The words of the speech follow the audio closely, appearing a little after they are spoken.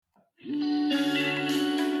Hi,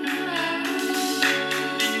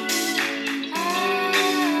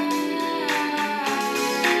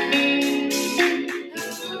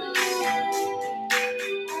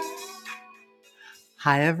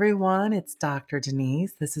 everyone. It's Dr.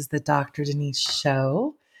 Denise. This is the Dr. Denise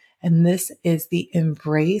Show, and this is the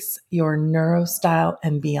Embrace Your Neurostyle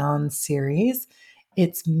and Beyond series.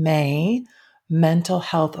 It's May, Mental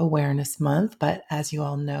Health Awareness Month, but as you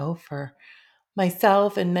all know, for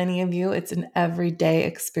myself and many of you, it's an everyday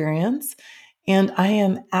experience. And I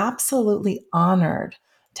am absolutely honored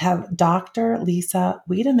to have Dr. Lisa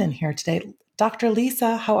Wiedeman here today. Dr.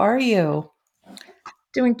 Lisa, how are you?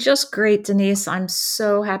 Doing just great, Denise. I'm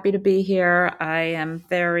so happy to be here. I am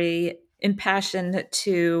very impassioned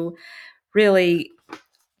to really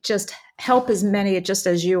just help as many, just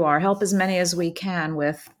as you are, help as many as we can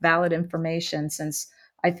with valid information, since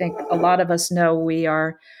I think a lot of us know we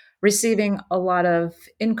are receiving a lot of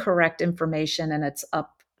incorrect information, and it's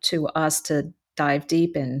up to us to dive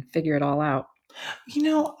deep and figure it all out.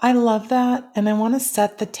 I love that. And I want to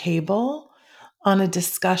set the table on a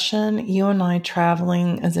discussion. You and I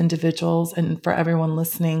traveling as individuals, and for everyone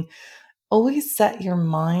listening, always set your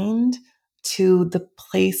mind to the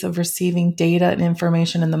place of receiving data and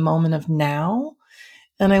information in the moment of now.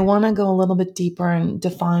 And I want to go a little bit deeper and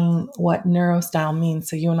define what neurostyle means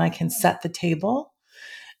so you and I can set the table.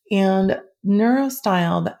 And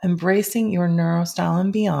neurostyle, embracing your neurostyle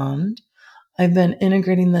and beyond. I've been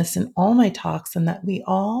integrating this in all my talks, and that we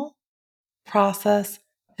all process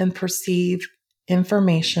and perceive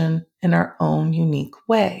information in our own unique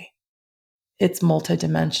way. It's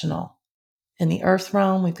multidimensional. In the earth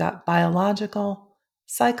realm, we've got biological,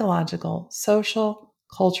 psychological, social,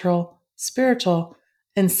 cultural, spiritual,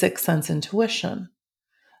 and sixth sense intuition.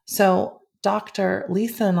 So, Dr.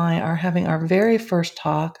 Lisa and I are having our very first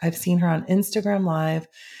talk. I've seen her on Instagram Live,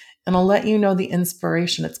 and I'll let you know the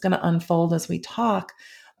inspiration. It's going to unfold as we talk.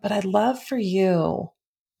 But I'd love for you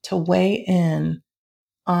to weigh in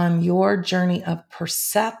on your journey of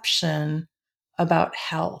perception about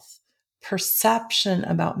health, perception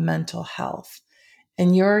about mental health,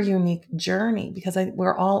 and your unique journey, because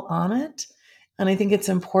we're all on it. And I think it's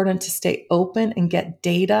important to stay open and get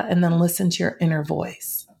data and then listen to your inner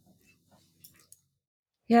voice.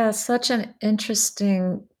 Yeah, such an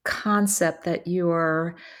interesting concept that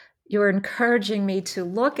you're encouraging me to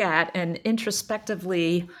look at and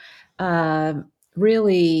introspectively uh,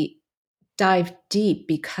 really dive deep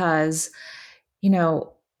because, you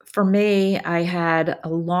know, for me, I had a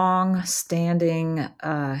long standing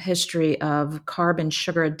history of carb and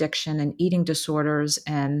sugar addiction and eating disorders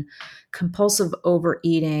and compulsive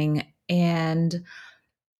overeating. And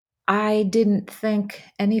I didn't think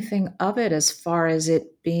anything of it as far as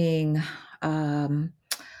it being, um,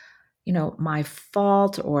 my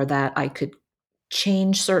fault or that I could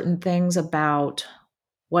change certain things about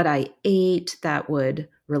what I ate that would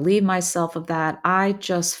relieve myself of that. I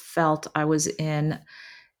just felt I was in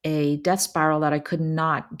a death spiral that I could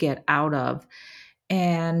not get out of.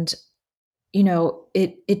 And,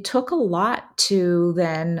 it took a lot to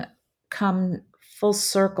then come full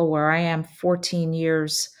circle where I am 14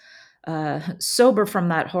 years sober from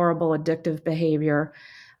that horrible addictive behavior.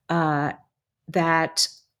 Uh, that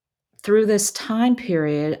through this time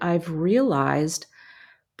period, I've realized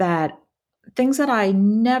that things that I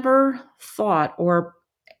never thought or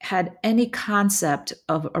had any concept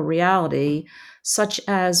of a reality, such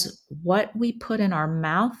as what we put in our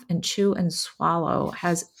mouth and chew and swallow,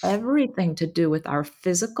 has everything to do with our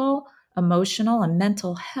physical, emotional, and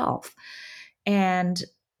mental health. And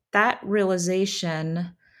that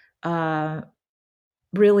realization uh,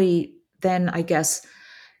 really then, I guess,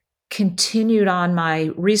 continued on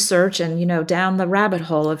my research and, down the rabbit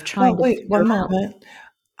hole of trying Well, to wait figure one out. moment.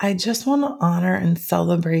 I just want to honor and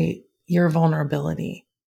celebrate your vulnerability.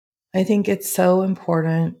 I think it's so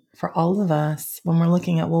important for all of us when we're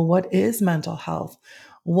looking at, well, what is mental health?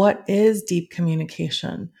 What is deep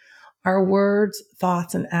communication? Our words,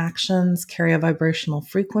 thoughts, and actions carry a vibrational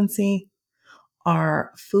frequency.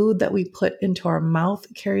 Our food that we put into our mouth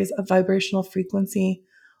carries a vibrational frequency.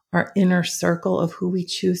 Our inner circle of who we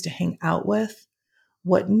choose to hang out with,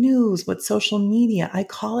 what news, what social media. I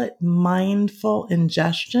call it mindful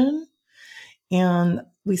ingestion. And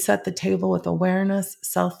we set the table with awareness,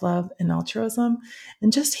 self love, and altruism.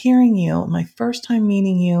 And just hearing you, my first time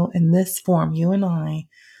meeting you in this form, you and I,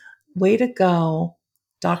 way to go,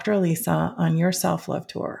 Dr. Lisa, on your self love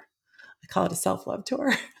tour. I call it a self love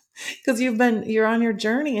tour because you're on your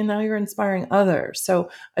journey and now you're inspiring others. So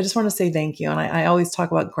I just want to say thank you. And I always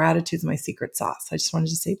talk about gratitude is my secret sauce. I just wanted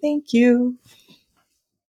to say thank you.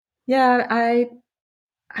 Yeah,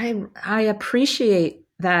 I appreciate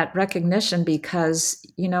that recognition because,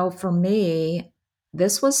 for me,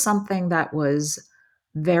 this was something that was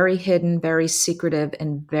very hidden, very secretive,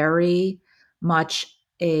 and very much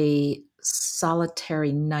a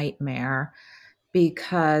solitary nightmare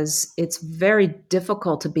because it's very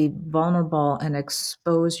difficult to be vulnerable and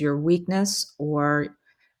expose your weakness or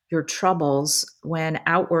your troubles when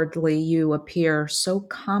outwardly you appear so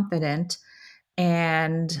confident,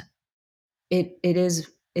 and it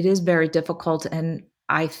is very difficult. And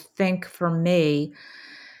I think for me,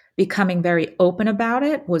 becoming very open about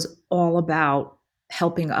it was all about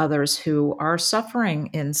helping others who are suffering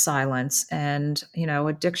in silence. And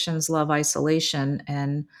addictions love isolation,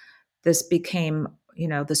 and this became,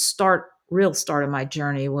 the real start of my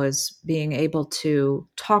journey was being able to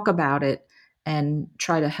talk about it and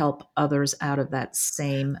try to help others out of that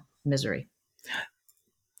same misery.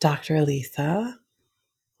 Dr. Elisa,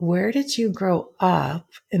 where did you grow up?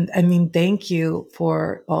 And I mean, thank you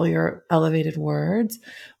for all your elevated words,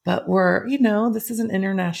 but this is an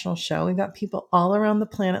international show. We've got people all around the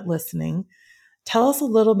planet listening. Tell us a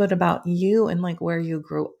little bit about you and like where you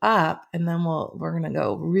grew up, and then we're gonna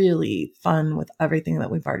go really fun with everything that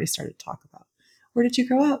we've already started to talk about. Where did you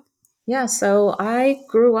grow up? Yeah, so I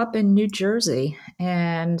grew up in New Jersey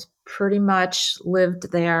and pretty much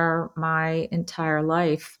lived there my entire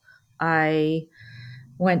life. I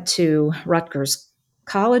went to Rutgers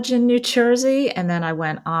College in New Jersey, and then I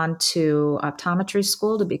went on to optometry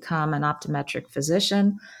school to become an optometric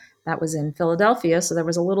physician. That was in Philadelphia, so there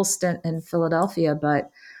was a little stint in Philadelphia,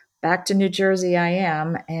 but back to New Jersey I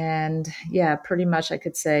am. And yeah, pretty much I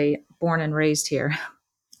could say born and raised here.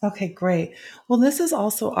 Okay, great. Well, this is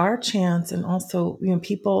also our chance, and also,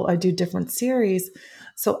 people, I do different series.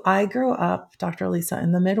 So I grew up, Dr. Lisa,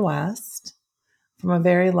 in the Midwest from a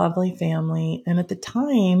very lovely family. And at the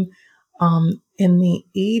time, in the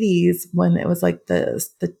 80s, when it was like the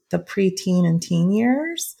preteen and teen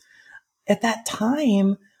years, at that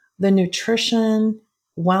time, the nutrition,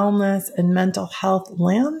 wellness, and mental health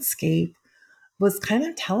landscape was kind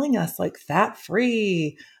of telling us like fat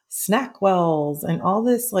free snack wells and all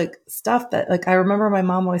this like stuff that like I remember my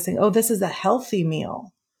mom always saying, oh, this is a healthy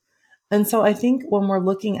meal. And so I think when we're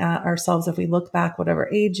looking at ourselves, if we look back, whatever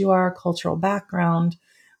age you are, cultural background,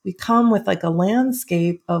 we come with like a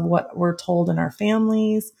landscape of what we're told in our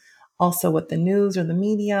families, also with the news or the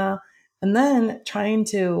media, and then trying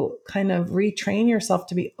to kind of retrain yourself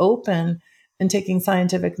to be open and taking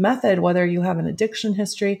scientific method, whether you have an addiction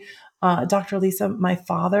history. Dr. Lisa, my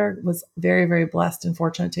father was very, very blessed and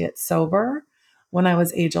fortunate to get sober when I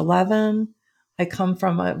was age 11. I come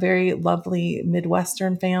from a very lovely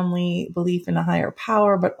Midwestern family, belief in a higher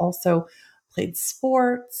power, but also played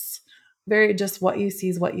sports. Very just what you see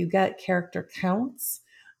is what you get, character counts.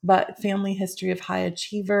 But family history of high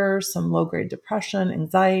achievers, some low grade depression,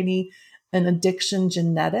 anxiety, and addiction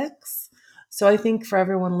genetics. So I think for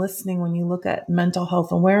everyone listening, when you look at mental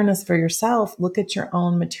health awareness for yourself, look at your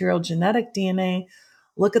own material genetic DNA,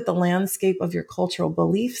 look at the landscape of your cultural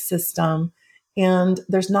belief system, and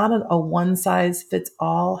there's not a one size fits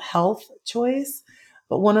all health choice.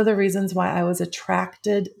 But one of the reasons why I was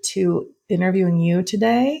attracted to interviewing you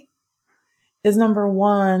today is number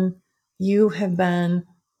one, you have been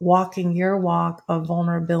walking your walk of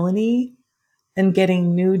vulnerability and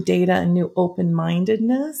getting new data and new open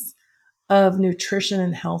mindedness of nutrition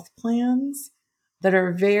and health plans that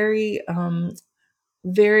are very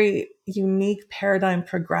unique paradigm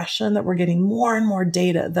progression that we're getting more and more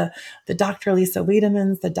data. The Dr. Lisa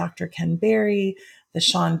Wiedemans, the Dr. Ken Berry,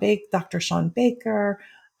 Dr. Sean Baker,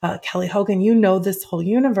 Kelly Hogan, this whole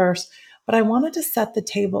universe. But I wanted to set the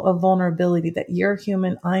table of vulnerability that you're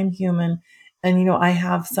human, I'm human. And, I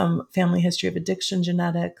have some family history of addiction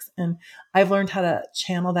genetics, and I've learned how to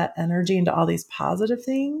channel that energy into all these positive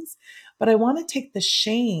things. But I want to take the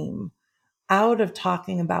shame out of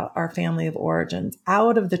talking about our family of origins,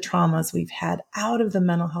 out of the traumas we've had, out of the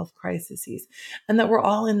mental health crises, and that we're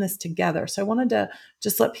all in this together. So I wanted to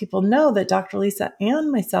just let people know that Dr. Lisa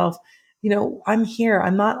and myself, I'm here.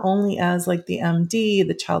 I'm not only as like the MD,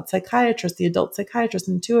 the child psychiatrist, the adult psychiatrist,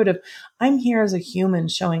 intuitive. I'm here as a human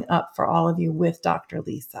showing up for all of you with Dr.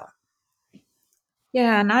 Lisa.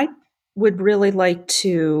 Yeah, and I would really like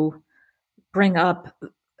to bring up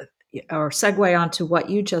or segue onto what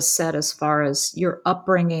you just said as far as your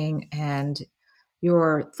upbringing and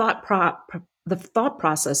your the thought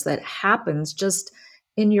process that happens just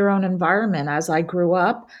in your own environment. As I grew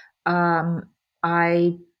up,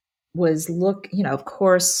 I was of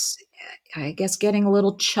course, I guess getting a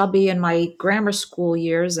little chubby in my grammar school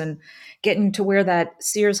years and getting to wear that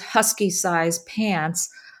Sears husky size pants.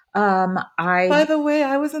 I By the way,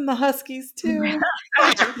 I was in the Huskies too.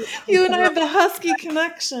 You and I have the Husky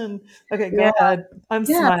connection. Okay, yeah, go ahead. I'm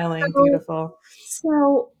yeah. smiling. So, Beautiful.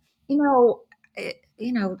 so you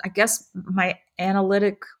know, I guess my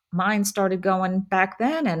analytic mind started going back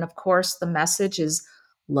then, and of course, the message is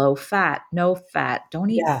low fat, no fat, don't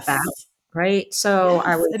eat fat, Yes. right? So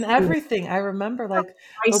I Yes. was And eating everything. I remember like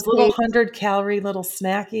rice those little cakes. 100-calorie little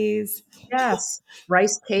snackies. Yes,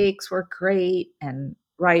 rice cakes were great, and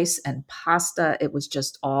rice and pasta. It was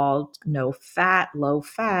just all no fat, low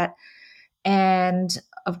fat. And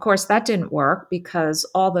of course, that didn't work because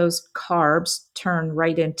all those carbs turn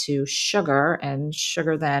right into sugar, and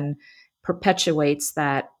sugar then perpetuates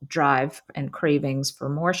that drive and cravings for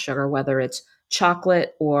more sugar, whether it's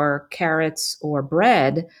chocolate or carrots or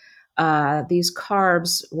bread. These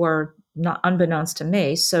carbs were not, unbeknownst to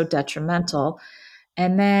me, so detrimental.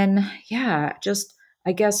 And then, yeah, just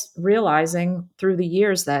I guess realizing through the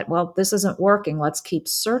years that, well, this isn't working. Let's keep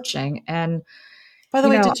searching. And, By the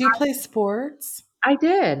you way, know, did you play sports? I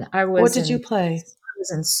did. What did you play? I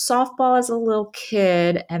was in softball as a little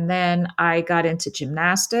kid, and then I got into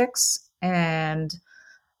gymnastics, and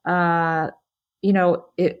uh,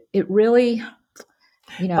 it really,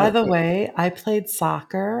 By the it, way, I played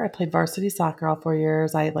soccer. I played varsity soccer all 4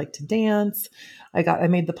 years. I like to dance. I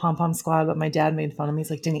made the pom pom squad, but my dad made fun of me.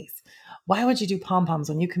 He's like, Denise, why would you do pom poms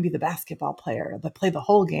when you can be the basketball player that play the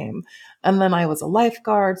whole game? And then I was a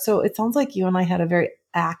lifeguard. So it sounds like you and I had a very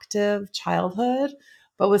active childhood,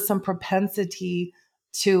 but with some propensity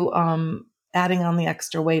to adding on the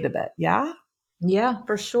extra weight a bit. Yeah. yeah,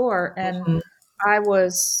 for sure. And Mhm. I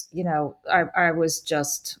was, I was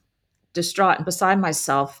just distraught and beside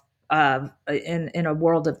myself in a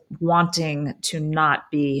world of wanting to not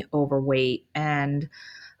be overweight, and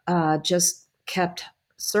just kept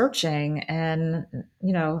searching, and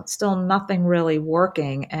still nothing really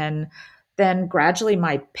working. And then gradually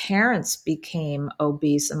my parents became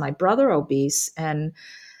obese and my brother obese, and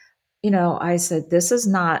I said, this is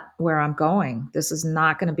not where I'm going. This is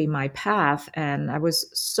not going to be my path. And I was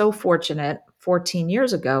so fortunate 14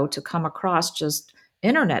 years ago to come across just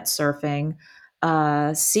internet surfing,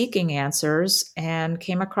 seeking answers, and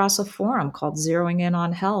came across a forum called Zeroing In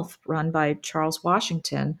on Health, run by Charles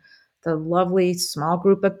Washington, the lovely small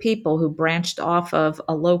group of people who branched off of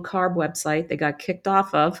a low carb website they got kicked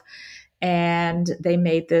off of. And they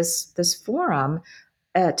made this forum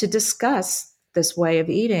to discuss this way of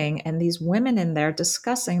eating, and these women in there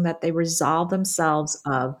discussing that they resolve themselves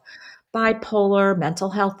of bipolar, mental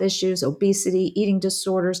health issues, obesity, eating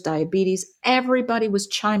disorders, diabetes. Everybody was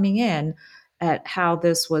chiming in at how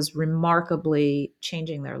this was remarkably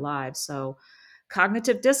changing their lives. So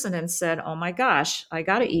cognitive dissonance said, oh my gosh, I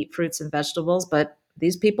got to eat fruits and vegetables, but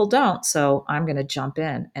these people don't. So I'm going to jump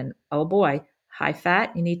in. And oh boy, high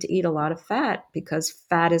fat, you need to eat a lot of fat because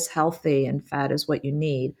fat is healthy and fat is what you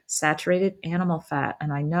need. Saturated animal fat.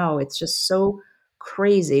 And I know it's just so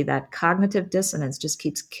crazy that cognitive dissonance just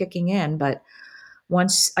keeps kicking in. But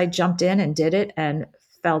once I jumped in and did it and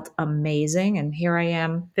felt amazing, and here I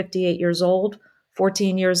am, 58 years old,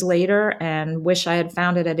 14 years later, and wish I had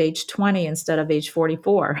found it at age 20 instead of age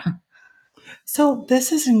 44. So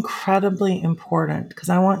this is incredibly important because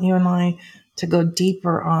I want you and I to go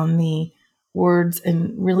deeper on the words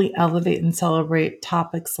and really elevate and celebrate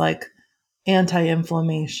topics like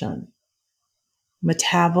anti-inflammation,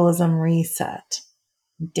 metabolism reset,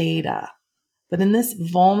 data. But in this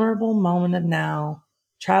vulnerable moment of now,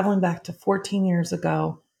 traveling back to 14 years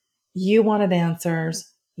ago, you wanted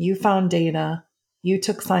answers, you found data, you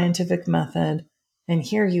took scientific method, and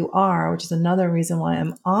here you are, which is another reason why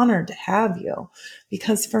I'm honored to have you.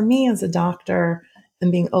 Because for me as a doctor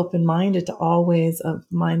and being open minded to all ways of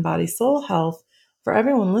mind, body, soul health, for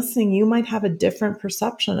everyone listening, you might have a different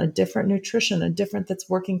perception, a different nutrition, a different that's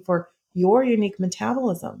working for your unique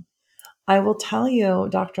metabolism. I will tell you,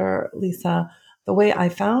 Dr. Lisa, the way I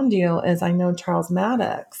found you is I know Charles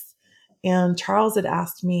Maddox, and Charles had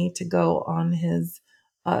asked me to go on his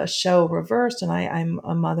show Reversed, and I'm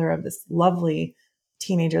a mother of this lovely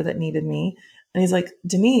teenager that needed me, and he's like,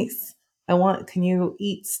 Denise, can you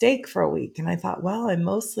eat steak for a week? And I thought, well, I've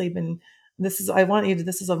mostly been, I want you to,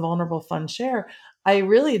 this is a vulnerable, fun share. I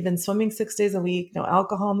really had been swimming 6 days a week, no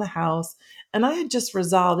alcohol in the house. And I had just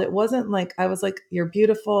resolved, it wasn't like I was like, you're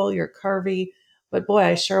beautiful, you're curvy, but boy,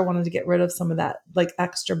 I sure wanted to get rid of some of that like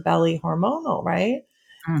extra belly hormonal, right?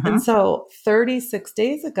 And Mm-hmm. so 36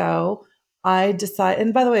 days ago, I decided,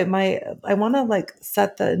 and by the way, I want to like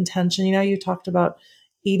set the intention. You know, you talked about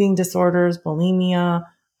eating disorders, bulimia,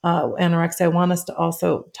 anorexia. I want us to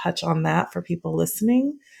also touch on that for people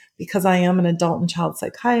listening because I am an adult and child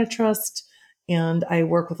psychiatrist And I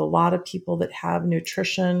work with a lot of people that have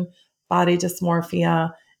nutrition, body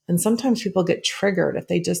dysmorphia. And sometimes people get triggered if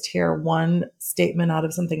they just hear one statement out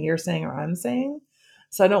of something you're saying or I'm saying.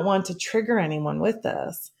 So I don't want to trigger anyone with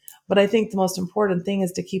this. But I think the most important thing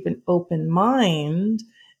is to keep an open mind.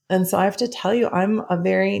 And so I have to tell you, I'm a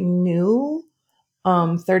very new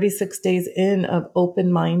 36 days in of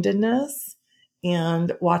open mindedness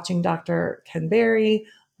and watching Dr. Ken Berry,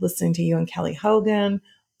 listening to you and Kelly Hogan.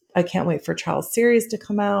 I can't wait for Charles Series to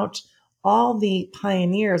come out. All the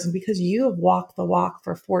pioneers. And because you have walked the walk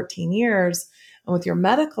for 14 years and with your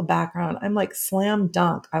medical background, I'm like slam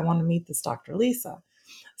dunk. I want to meet this Dr. Lisa.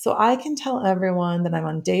 So I can tell everyone that I'm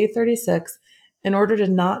on day 36 in order to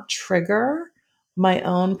not trigger my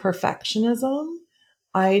own perfectionism.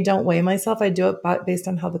 I don't weigh myself. I do it based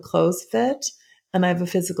on how the clothes fit. And I have a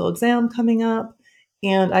physical exam coming up.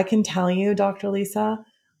 And I can tell you, Dr. Lisa,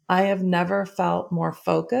 I have never felt more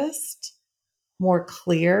focused, more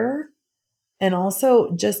clear, and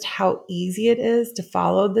also just how easy it is to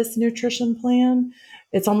follow this nutrition plan.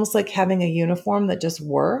 It's almost like having a uniform that just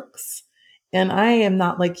works. And I am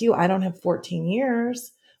not like you. I don't have 14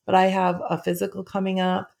 years, but I have a physical coming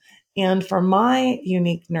up. And for my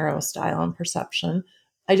unique neurostyle and perception,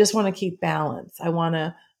 I just want to keep balance. I want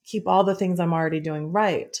to keep all the things I'm already doing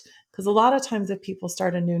right. Because a lot of times, if people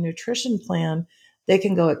start a new nutrition plan, they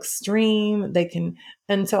can go extreme. They can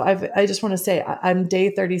and so I just want to say I'm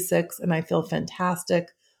day 36 and I feel fantastic.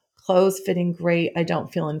 Clothes fitting great. I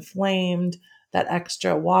don't feel inflamed, that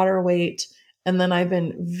extra water weight. And then I've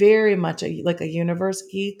been very much like a universe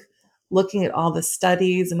geek, looking at all the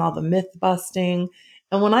studies and all the myth busting.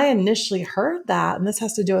 And when I initially heard that, and this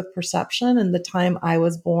has to do with perception and the time I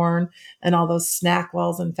was born and all those snack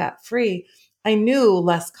wells and fat free, I knew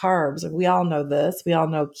less carbs. We all know this. We all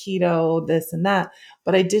know keto, this and that.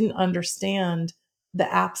 But I didn't understand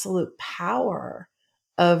the absolute power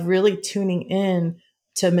of really tuning in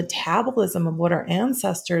to metabolism of what our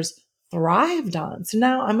ancestors thrived on. So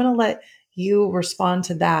now I'm going to let you respond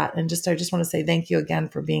to that. And I just want to say thank you again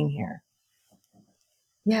for being here.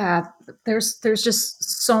 Yeah, there's just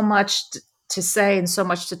so much to say and so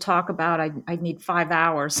much to talk about. I need 5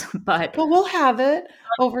 hours, but But we'll have it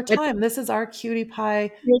over it, time. This is our cutie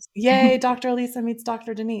pie. here's, Yay, Dr. Lisa meets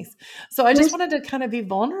Dr. Denise. So I just here's wanted to kind of be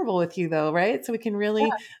vulnerable with you, though, right? So we can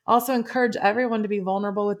really also encourage everyone to be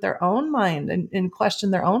vulnerable with their own mind and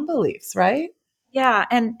question their own beliefs, right? yeah,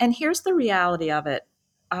 and here's the reality of it.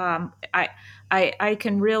 Um, I I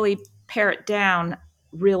can really pare it down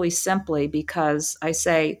really simply because I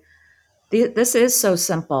say this is so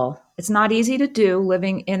simple. It's not easy to do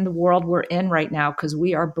living in the world we're in right now because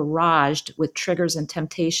we are barraged with triggers and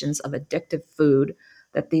temptations of addictive food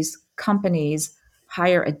that these companies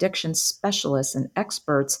hire addiction specialists and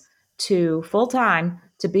experts to full time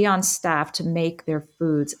to be on staff to make their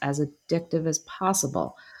foods as addictive as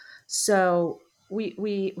possible. So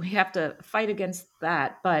we have to fight against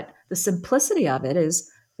that. But the simplicity of it is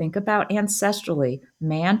think about ancestrally,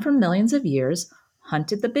 man for millions of years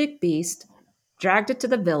hunted the big beast, dragged it to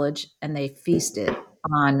the village, and they feasted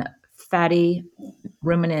on fatty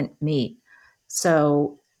ruminant meat.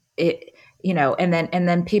 So it, and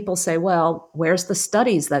then people say, well, where's the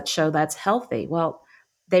studies that show that's healthy? Well,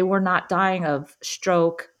 they were not dying of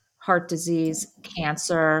stroke, heart disease,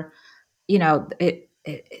 cancer.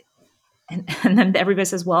 And then everybody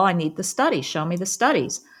says, well, I need the study. Show me the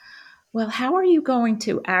studies. Well, how are you going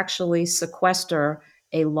to actually sequester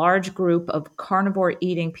a large group of carnivore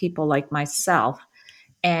eating people like myself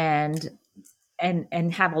and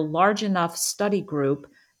and have a large enough study group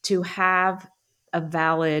to have a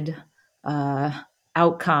valid uh,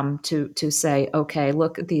 outcome to say, okay,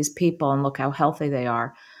 look at these people and look how healthy they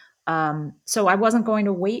are. So I wasn't going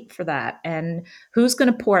to wait for that. And who's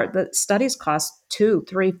going to pour? The studies cost $2,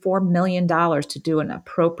 $3, $4 million to do an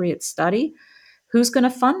appropriate study. Who's going to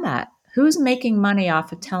fund that? Who's making money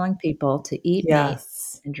off of telling people to eat meat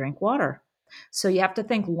Yes. and drink water? So you have to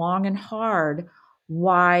think long and hard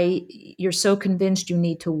why you're so convinced you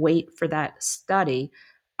need to wait for that study.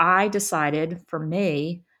 I decided for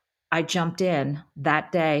me, I jumped in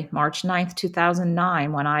that day, March 9th,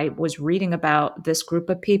 2009, when I was reading about this group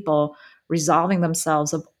of people resolving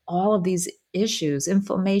themselves of all of these issues: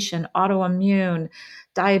 inflammation, autoimmune,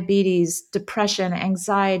 diabetes, depression,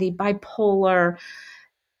 anxiety, bipolar,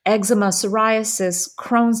 eczema, psoriasis,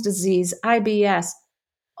 Crohn's disease, IBS,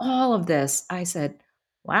 all of this. I said,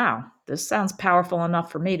 wow, this sounds powerful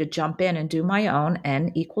enough for me to jump in and do my own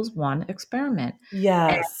N equals one experiment. And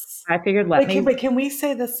Yes. I figured, let But me. can we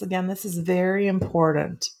say this again? This is very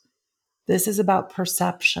important. This is about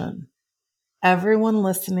perception. Everyone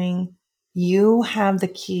listening, you have the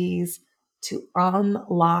keys to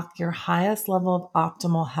unlock your highest level of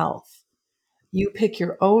optimal health. You pick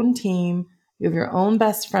your own team, you have your own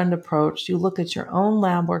best friend approach, you look at your own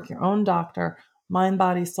lab work, your own doctor, mind,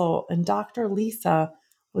 body, soul. And Dr. Lisa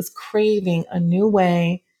was craving a new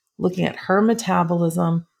way, looking at her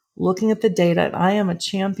metabolism, looking at the data. And I am a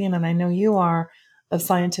champion, and I know you are, of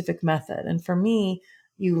scientific method. And for me,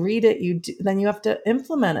 you read it, then you have to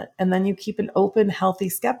implement it, and then you keep an open, healthy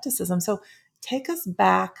skepticism. So take us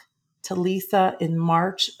back to Lisa in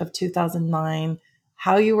March of 2009,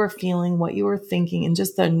 how you were feeling, what you were thinking, and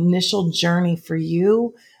just the initial journey for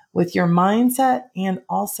you with your mindset, and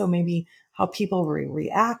also maybe how people were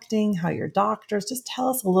reacting, how your doctors, just tell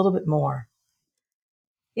us a little bit more.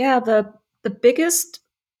 Yeah, the biggest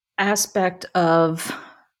aspect of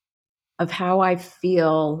how I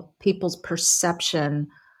feel people's perception,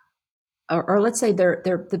 or let's say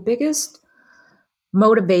they're the biggest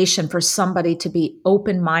motivation for somebody to be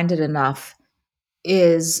open-minded enough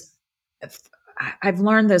is, I've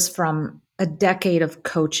learned this from a decade of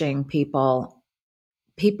coaching people.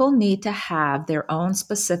 People need to have their own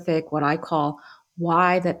specific, what I call,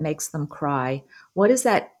 why that makes them cry. What is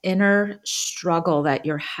that inner struggle that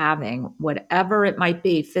you're having, whatever it might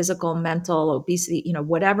be, physical, mental, obesity,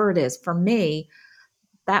 whatever it is. For me,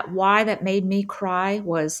 that why that made me cry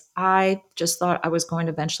was, I just thought I was going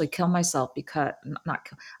to eventually kill myself, because not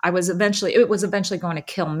kill, it was eventually going to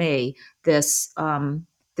kill me. This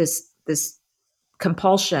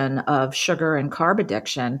compulsion of sugar and carb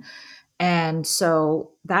addiction. And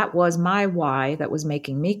so that was my why that was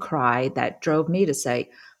making me cry, that drove me to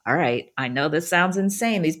say, all right, I know this sounds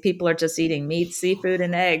insane. These people are just eating meat, seafood,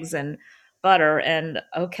 and eggs and butter. And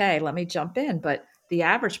okay, let me jump in. But the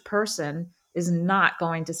average person is not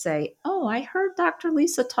going to say, oh, I heard Dr.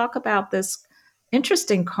 Lisa talk about this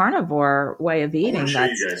interesting carnivore way of I want to eating show you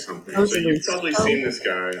that's guys something. So supposedly you've probably so seen this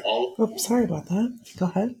guy all. Oops, sorry about that. Go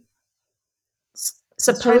ahead.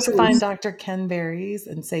 I was trying to supposedly. find Dr. Ken Berries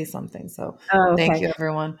and say something. So Oh, thank okay. you,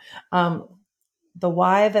 everyone. Um, the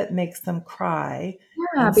why that makes them cry,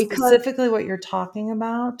 Yeah, and because specifically what you're talking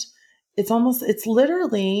about, it's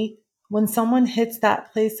literally when someone hits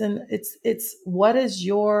that place, and it's what is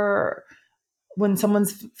your, when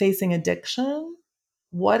someone's facing addiction,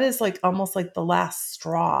 what is like almost like the last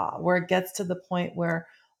straw where it gets to the point where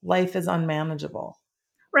life is unmanageable.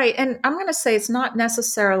 right. And I'm going to say it's not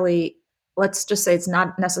necessarily, let's just say it's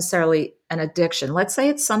not necessarily an addiction. Let's say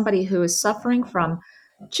it's somebody who is suffering from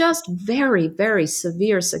just very, very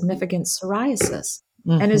severe, significant psoriasis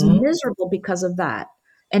and is Mm-hmm. miserable because of that.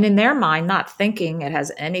 And in their mind, not thinking it has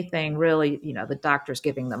anything really, the doctor's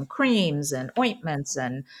giving them creams and ointments,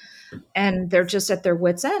 and they're just at their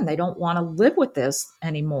wits' end. They don't want to live with this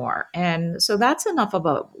anymore. And so that's enough of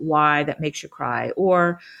a why that makes you cry.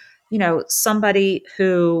 Or, somebody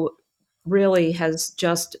who really has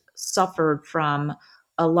just suffered from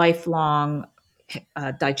a lifelong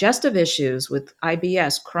digestive issues with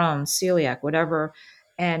IBS, Crohn's, celiac, whatever.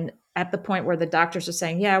 And at the point where the doctors are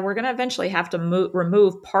saying, yeah, we're going to eventually have to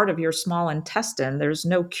remove part of your small intestine. There's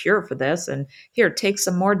no cure for this. And here, take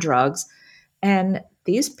some more drugs. And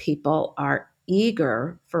these people are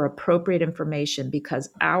eager for appropriate information, because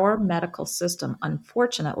our medical system,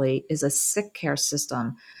 unfortunately, is a sick care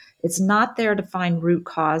system. It's not there to find root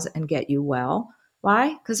cause and get you well.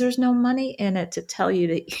 Why? Because there's no money in it to tell you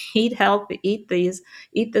to eat healthy, eat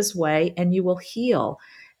this way, and you will heal.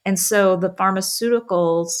 And so the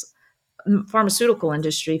pharmaceutical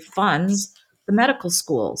industry funds the medical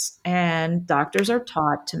schools, and doctors are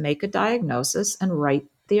taught to make a diagnosis and write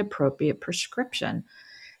the appropriate prescription.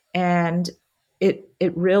 And it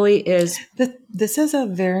really is. This is a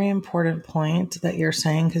very important point that you're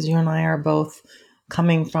saying, because you and I are both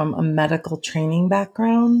coming from a medical training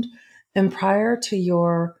background. And prior to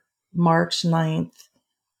your March 9th,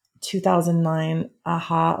 2009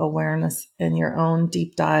 aha awareness and your own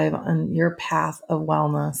deep dive on your path of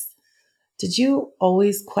wellness, did you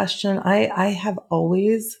always question? I have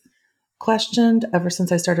always questioned ever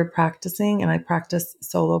since I started practicing, and I practice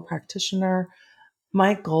solo practitioner.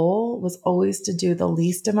 My goal was always to do the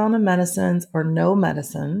least amount of medicines or no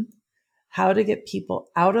medicine, how to get people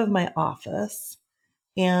out of my office.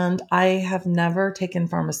 And I have never taken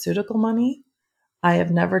pharmaceutical money. I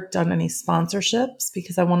have never done any sponsorships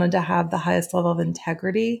because I wanted to have the highest level of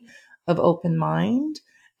integrity, of open mind.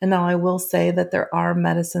 And now I will say that there are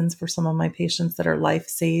medicines for some of my patients that are life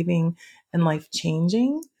saving and life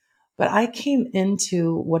changing. But I came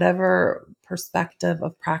into whatever perspective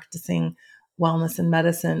of practicing wellness and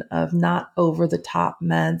medicine of not over the top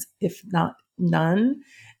meds, if not none.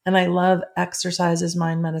 And I love exercises,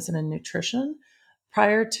 mind medicine, and nutrition.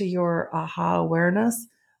 Prior to your aha awareness,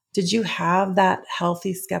 Did you have that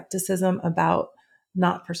healthy skepticism about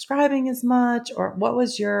not prescribing as much, or what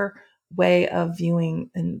was your way of viewing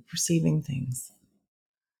and perceiving things?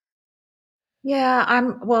 Yeah,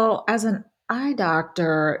 as an eye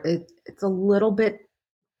doctor, it's a little bit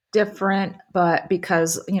different, but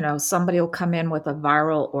because, somebody will come in with a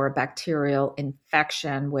viral or a bacterial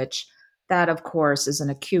infection, which that of course is an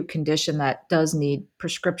acute condition that does need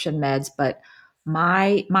prescription meds, but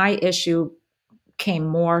my issue came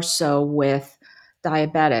more so with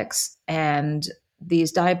diabetics, and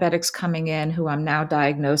these diabetics coming in who I'm now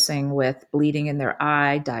diagnosing with bleeding in their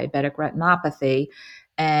eye, diabetic retinopathy,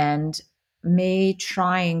 and me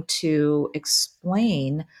trying to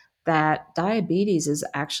explain that diabetes is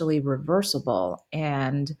actually reversible.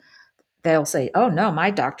 And they'll say, "Oh, no,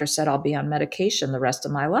 my doctor said I'll be on medication the rest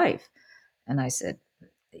of my life." And I said,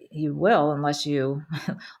 "You will, unless you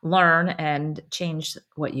learn and change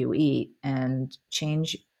what you eat and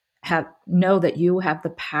have know that you have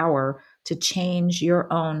the power to change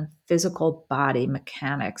your own physical body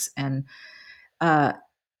mechanics." And uh,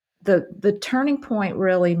 the turning point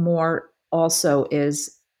really more also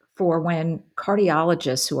is for when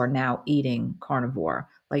cardiologists who are now eating carnivore,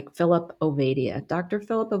 like Philip Ovadia. Dr.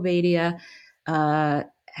 Philip Ovadia uh,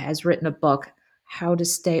 has written a book, How to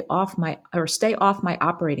Stay Off My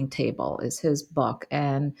Operating Table is his book.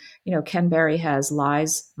 And, Ken Berry has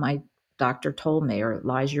Lies My Doctor Told Me, or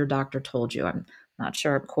Lies Your Doctor Told You. I'm not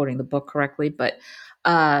sure I'm quoting the book correctly, but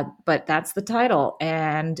that's the title.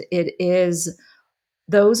 And it is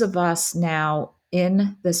those of us now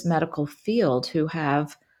in this medical field who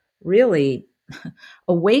have really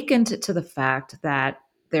awakened to the fact that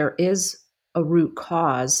there is a root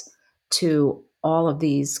cause to all of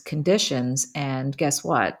these conditions. And guess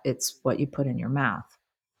what? It's what you put in your mouth.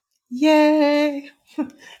 Yay!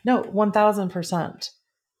 No, 1000%.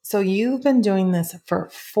 So you've been doing this for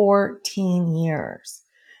 14 years.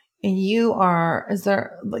 And is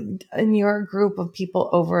there like in your group of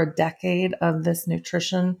people over a decade of this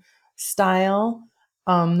nutrition style?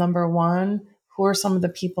 Number one, who are some of the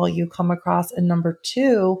people you come across? And number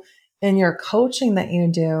two, in your coaching that you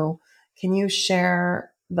do, can you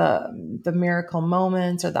share the miracle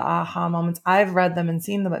moments or the aha moments? I've read them and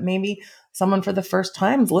seen them, but maybe someone for the first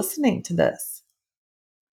time is listening to this.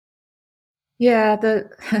 Yeah,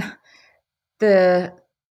 the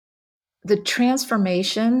the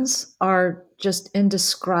transformations are just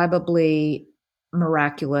indescribably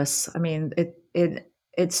miraculous. I mean,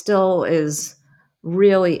 it still is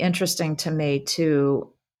really interesting to me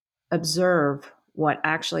to observe what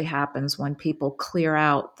actually happens when people clear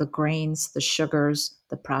out the grains, the sugars,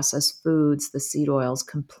 the processed foods, the seed oils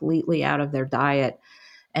completely out of their diet,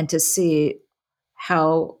 and to see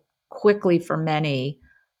how quickly for many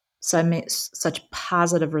such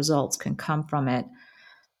positive results can come from it.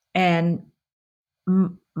 And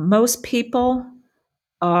most people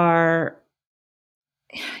are,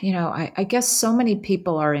 I guess so many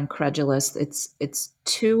people are incredulous. It's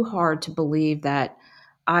too hard to believe that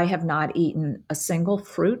I have not eaten a single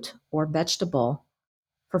fruit or vegetable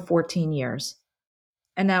for 14 years.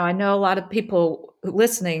 And now I know a lot of people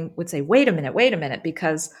listening would say, wait a minute,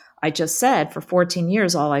 because I just said for 14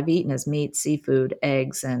 years, all I've eaten is meat, seafood,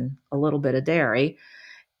 eggs, and a little bit of dairy.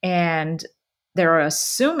 And they're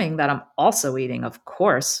assuming that I'm also eating, of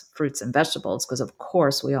course, fruits and vegetables, because of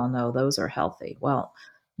course we all know those are healthy. Well,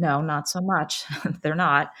 no, not so much. They're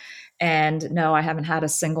not. And no, I haven't had a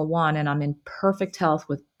single one, and I'm in perfect health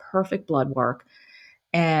with perfect blood work.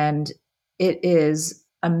 And it is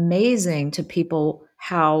amazing to people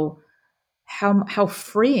how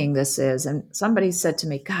freeing this is. And somebody said to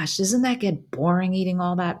me, "Gosh, doesn't that get boring eating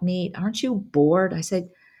all that meat? Aren't you bored?" I said,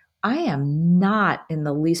 "I am not in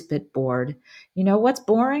the least bit bored. You know what's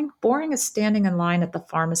boring? Boring is standing in line at the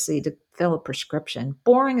pharmacy to fill a prescription.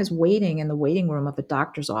 Boring is waiting in the waiting room of a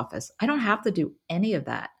doctor's office. I don't have to do any of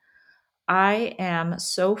that. I am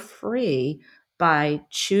so free by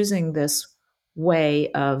choosing this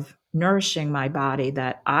way of nourishing my body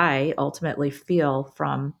that I ultimately feel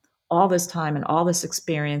from all this time and all this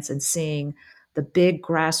experience and seeing the big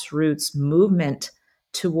grassroots movement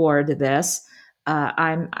toward this.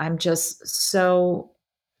 I'm just so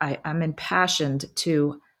I'm impassioned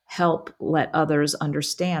to help let others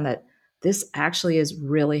understand that this actually is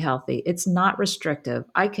really healthy. It's not restrictive.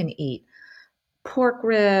 I can eat pork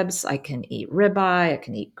ribs, I can eat ribeye, I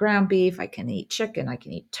can eat ground beef, I can eat chicken, I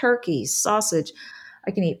can eat turkey, sausage,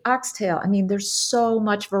 I can eat oxtail. I mean, there's so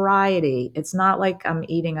much variety. It's not like I'm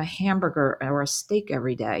eating a hamburger or a steak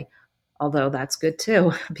every day, although that's good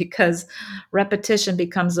too, because repetition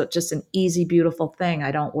becomes just an easy, beautiful thing.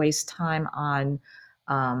 I don't waste time on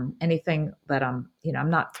Anything that I'm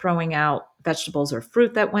not throwing out vegetables or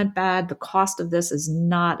fruit that went bad. The cost of this is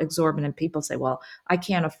not exorbitant. People say, well, I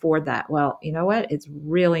can't afford that. Well, you know what? It's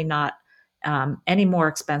really not any more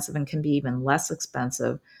expensive and can be even less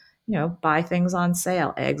expensive. Buy things on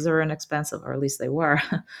sale. Eggs are inexpensive, or at least they were.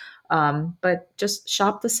 But just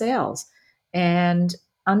shop the sales and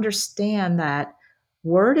understand that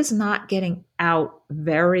word is not getting out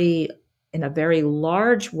in a very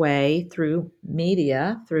large way through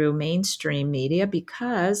media, through mainstream media,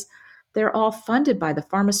 because they're all funded by the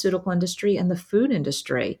pharmaceutical industry and the food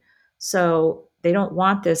industry. So they don't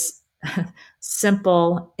want this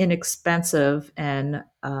simple, inexpensive, and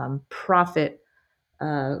profit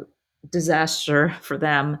uh, disaster for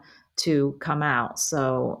them to come out.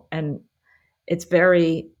 So, and it's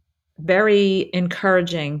very, very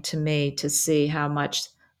encouraging to me to see how much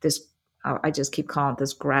this, I just keep calling it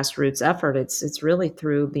this grassroots effort. It's really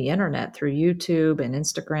through the internet, through YouTube and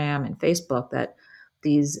Instagram and Facebook, that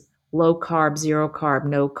these low carb, zero carb,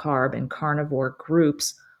 no carb, and carnivore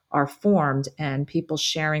groups are formed, and people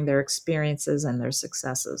sharing their experiences and their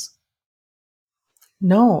successes.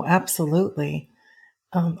 No, absolutely.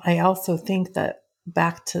 I also think that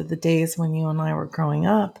back to the days when you and I were growing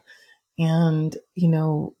up, and,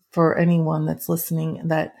 for anyone that's listening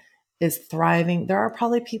that is thriving, there are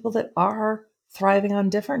probably people that are thriving on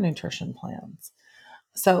different nutrition plans.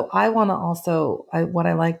 So I want to also, what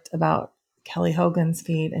I liked about Kelly Hogan's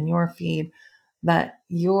feed and your feed, that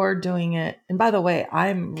you're doing it. And by the way,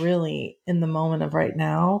 I'm really in the moment of right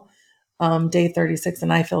now, day 36,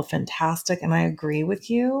 and I feel fantastic. And I agree with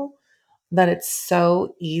you that it's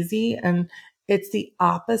so easy, and it's the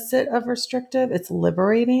opposite of restrictive. It's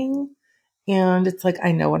liberating. And it's like,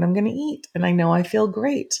 I know what I'm going to eat, and I know I feel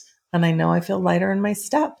great, and I know I feel lighter in my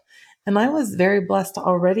step. And I was very blessed to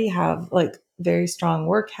already have like very strong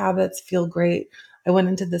work habits, feel great. I went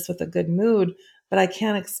into this with a good mood, but I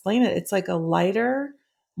can't explain it. It's like a lighter,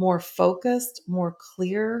 more focused, more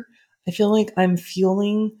clear. I feel like I'm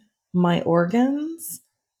fueling my organs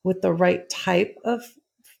with the right type of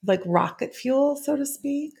like rocket fuel, so to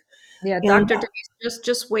speak. Yeah, And Dr. Denise,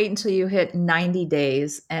 just wait until you hit 90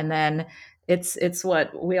 days, and then it's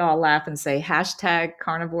what we all laugh and say, hashtag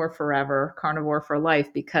carnivore forever, carnivore for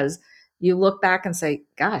life, because you look back and say,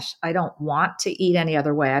 gosh, I don't want to eat any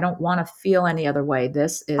other way. I don't want to feel any other way.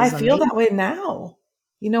 This I is feel amazing. that way now.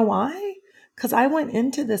 You know why? Because I went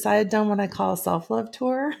into this, I had done what I call a self love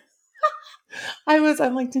tour.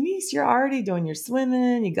 I'm like, Denise, you're already doing your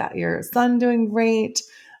swimming. You got your son doing great.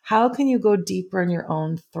 How can you go deeper in your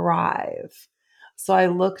own thrive? So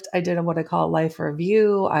I did what I call a life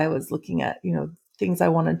review. I was looking at, things I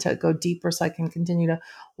wanted to go deeper so I can continue to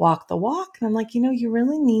walk the walk. And I'm like, you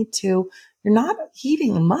really need to, you're not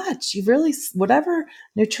eating much. You really, whatever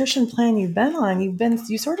nutrition plan you've been on,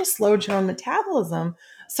 you sort of slowed your own metabolism.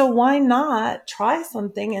 So why not try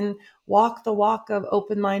something and walk the walk of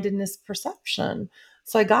open mindedness perception?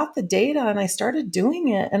 So I got the data and I started doing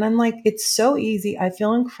it. And I'm like, it's so easy. I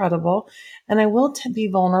feel incredible. And I will be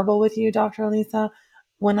vulnerable with you, Dr. Lisa.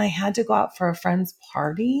 When I had to go out for a friend's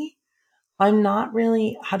party, I'm not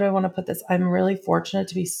really, how do I want to put this? I'm really fortunate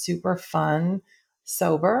to be super fun,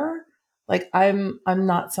 sober. Like I'm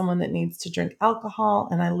not someone that needs to drink alcohol,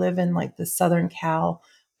 and I live in like the Southern Cal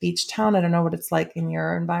beach town. I don't know what it's like in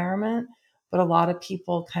your environment, but a lot of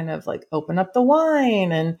people kind of like open up the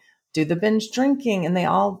wine and do the binge drinking, and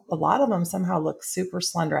a lot of them somehow look super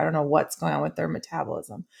slender. I don't know what's going on with their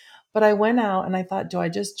metabolism. But I went out and I thought, do I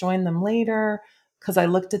just join them later? Because I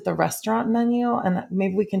looked at the restaurant menu, and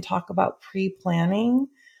maybe we can talk about pre planning.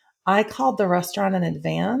 I called the restaurant in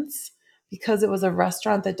advance because it was a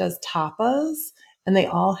restaurant that does tapas, and they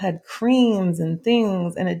all had creams and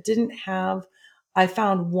things, and it didn't have, I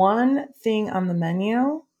found one thing on the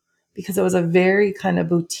menu because it was a very kind of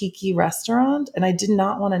boutique restaurant, and I did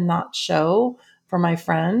not want to not show for my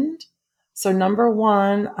friend. So, number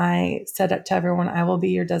one, I said it to everyone, I will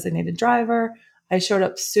be your designated driver. I showed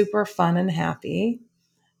up super fun and happy.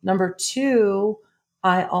 Number two,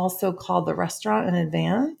 I also called the restaurant in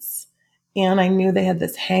advance, and I knew they had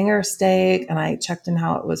this hanger steak, and I checked in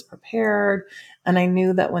how it was prepared. And I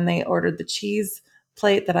knew that when they ordered the cheese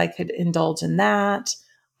plate that I could indulge in that.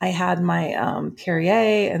 I had my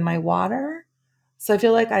Perrier and my water. So I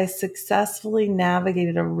feel like I successfulully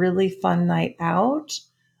navigated a really fun night out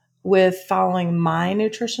with following my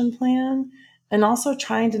nutrition plan, and also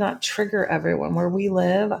trying to not trigger everyone where we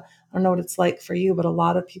live. I don't know what it's like for you, but a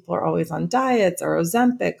lot of people are always on diets or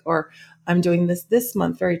Ozempic, or I'm doing this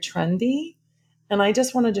month, very trendy. And I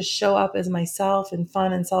just wanted to show up as myself and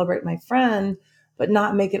fun and celebrate my friend, but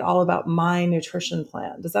not make it all about my nutrition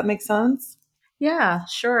plan. Does that make sense? Yeah,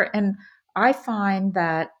 sure. And I find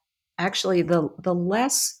that actually the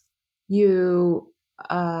less you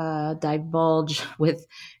divulge with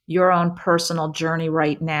your own personal journey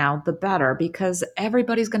right now, the better, because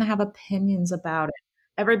everybody's going to have opinions about it.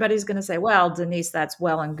 Everybody's going to say, "Well, Denise, that's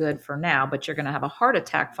well and good for now, but you're going to have a heart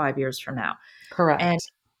attack 5 years from now." And Correct.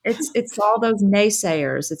 it's all those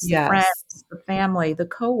naysayers, it's the friends, Yes. the family, the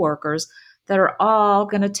coworkers that are all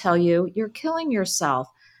going to tell you you're killing yourself.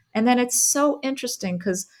 And then it's so interesting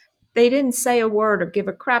because they didn't say a word or give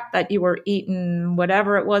a crap that you were eating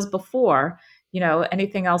whatever it was before,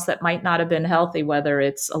 anything else that might not have been healthy, whether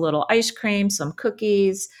it's a little ice cream, some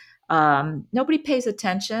cookies. Nobody pays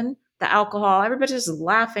attention. The alcohol, everybody's just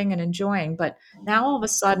laughing and enjoying. But now all of a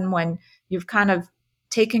sudden, when you've kind of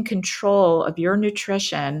taking control of your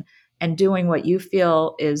nutrition and doing what you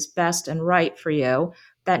feel is best and right for you,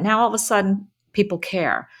 that now all of a sudden people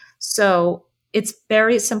care. So it's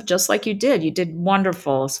very simple, just like you did. You did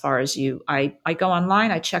wonderful as far as you. I go online,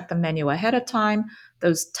 I check the menu ahead of time.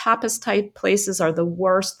 Those tapas type places are the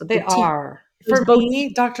worst. The They boutique, are. those For boutique,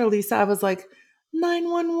 me, Dr. Lisa, I was like,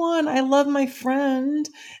 911, I love my friend.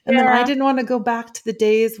 And then I yeah, didn't want to go back to the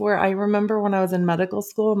days where I remember when I was in medical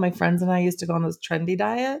school, my friends and I used to go on those trendy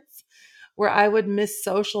diets where I would miss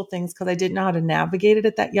social things because I didn't know how to navigate it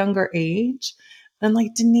at that younger age. And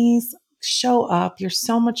like, Denise, show up. You're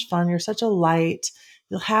so much fun. You're such a light.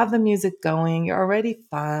 You'll have the music going. You're already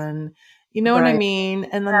fun. You know what I right. mean?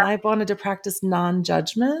 And then I wanted to practice non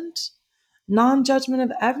judgment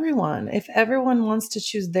of everyone. If everyone wants to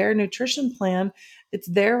choose their nutrition plan, it's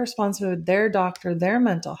their responsibility, their doctor, their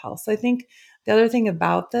mental health. So I think the other thing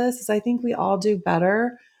about this is I think we all do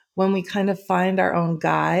better when we kind of find our own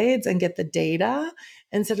guides and get the data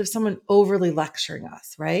instead of someone overly lecturing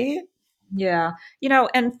us, right? Yeah.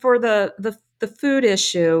 And for the food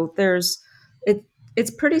issue, it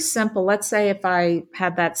it's pretty simple. Let's say if I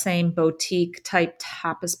had that same boutique type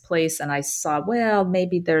tapas place and I saw, well,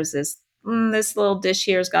 maybe there's this little dish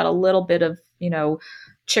here's got a little bit of,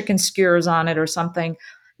 chicken skewers on it or something.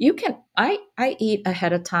 I eat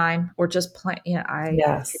ahead of time or just plain, I can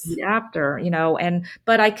Yes. eat after, and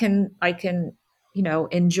but I can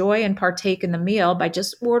enjoy and partake in the meal by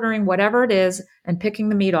just ordering whatever it is and picking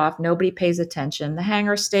the meat off. Nobody pays attention. The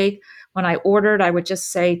hanger steak, when I ordered, I would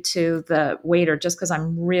just say to the waiter, just because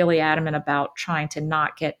I'm really adamant about trying to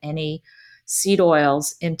not get any seed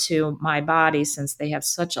oils into my body since they have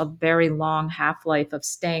such a very long half life of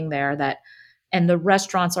staying there, and the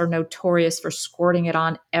restaurants are notorious for squirting it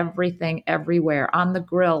on everything, everywhere, on the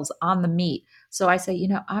grills, on the meat. So I say,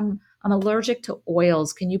 I'm allergic to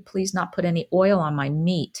oils. Can you please not put any oil on my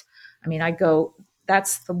meat? I mean,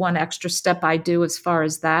 that's the one extra step I do as far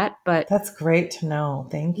as that. But That's great to know.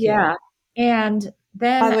 Thank you. yeah. And By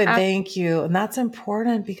then the way, thank you. And that's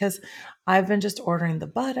important because I've been just ordering the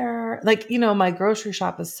butter. Like, my grocery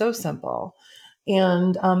shop is so simple.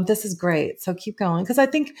 And this is great. So keep going. Because I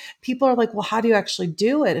think people are like, well, how do you actually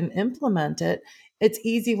do it and implement it? It's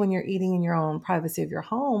easy when you're eating in your own privacy of your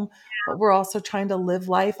home, but we're also trying to live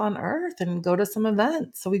life on earth and go to some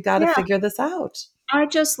events. So we got to yeah, figure this out. I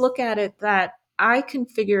just look at it that I can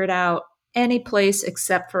figure it out any place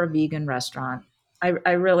except for a vegan restaurant.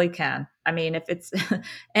 I really can. I mean, if it's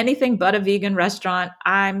anything but a vegan restaurant,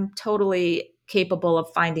 I'm totally capable of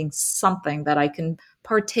finding something that I can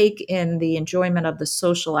partake in the enjoyment of the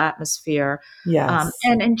social atmosphere. Yes.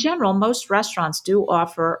 And in general, most restaurants do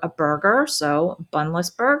offer a burger, so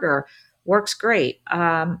bunless burger works great.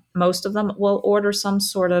 Most of them will order some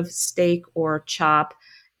sort of steak or chop,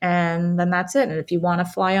 and then that's it. And if you want to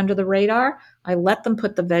fly under the radar, I let them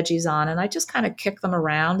put the veggies on and I just kind of kick them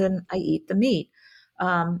around and I eat the meat.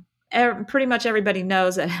 Pretty much everybody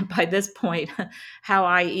knows by this point how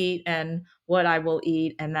I eat and what I will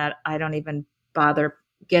eat, and that I don't even bother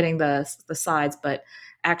getting the sides. But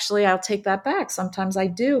actually, I'll take that back. Sometimes I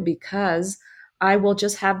do, because I will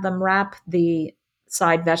just have them wrap the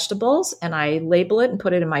side vegetables and I label it and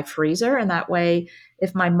put it in my freezer. And that way,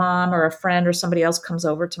 if my mom or a friend or somebody else comes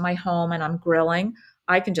over to my home and I'm grilling,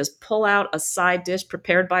 I can just pull out a side dish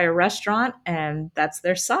prepared by a restaurant and that's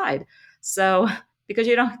their side. So, because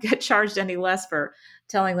you don't get charged any less for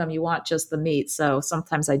telling them you want just the meat. So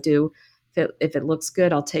sometimes I do. If it looks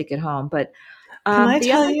good, I'll take it home. But Can I the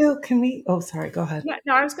tell other, you? Can we? Oh, sorry. Go ahead. yeah,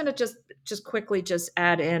 no, I was going to just quickly just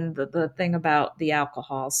add in the thing about the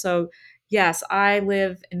alcohol. So yes, I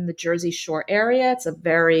live in the Jersey Shore area. It's a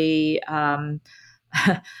very a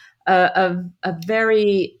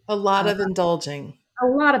very A lot of indulging. a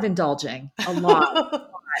lot of indulging, a lot.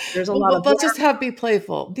 There's a lot Well, of let's just have be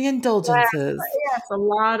playful. The indulgences. yes, a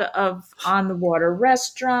lot of on the water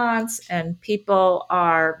restaurants, and people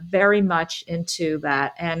are very much into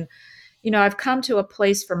that. And I've come to a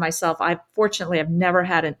place for myself. I fortunately have never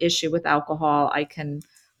had an issue with alcohol. I can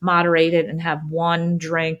moderate it and have one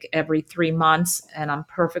drink every 3 months, and I'm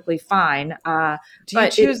perfectly fine. Do you But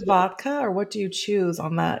it, choose vodka or what do you choose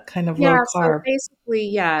on that kind of low yeah, so carb? basically,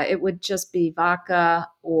 yeah, it would just be vodka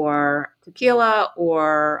or tequila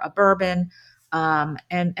or a bourbon,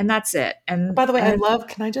 and that's it. By the way, I And love,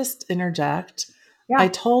 can I just interject? I yeah,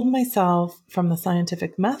 told myself from the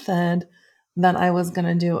scientific method that I was going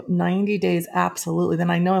to do 90 days absolutely. Then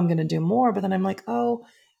I know I'm going to do more, but then I'm like, oh,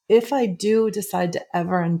 if I do decide to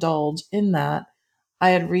ever indulge in that, I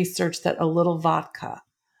had researched that a little vodka.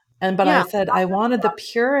 But I yeah, said I wanted the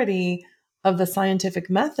purity of the scientific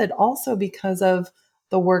method also because of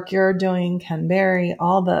the work you're doing, Ken Berry,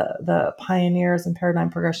 all the pioneers and paradigm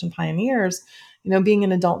progression pioneers, being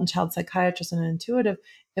an adult and child psychiatrist and an intuitive,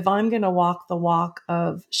 if I'm going to walk the walk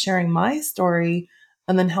of sharing my story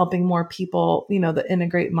and then helping more people, that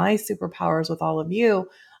integrate my superpowers with all of you,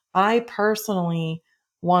 I personally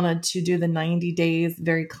wanted to do the 90 days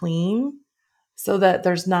very clean so that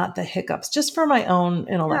there's not the hiccups just for my own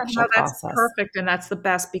yeah, no, intellectual that's process. perfect. And that's the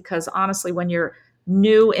best because honestly, when you're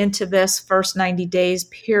new into this first 90 days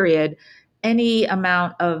period, any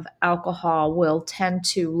amount of alcohol will tend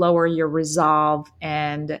to lower your resolve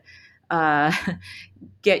and uh,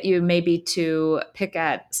 get you maybe to pick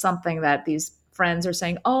at something that these friends are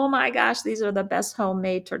saying, oh my gosh, these are the best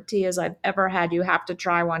homemade tortillas I've ever had. You have to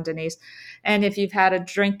try one, Denise. And if you've had a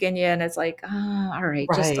drink in you and it's like, oh, all right,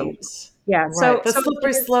 just a Right. yeah. Right. The So it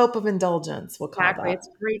slippery is. slope of indulgence, we'll call Exactly. that. It's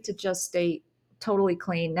great to just stay totally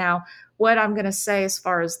clean. Now, what I'm going to say as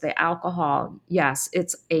far as the alcohol, yes,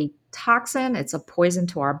 it's a toxin, it's a poison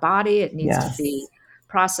to our body. It needs to be Yes.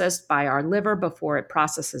 processed by our liver before it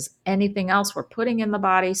processes anything else we're putting in the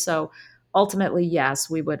body. So ultimately, yes,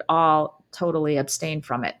 we would all totally abstain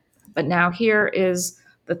from it. But now here is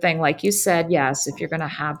the thing, like you said, yes, if you're going to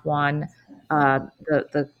have one,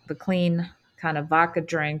 the clean kind of vodka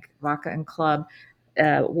drink, vodka and club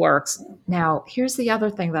works. Now, here's the other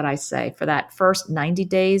thing that I say for that first 90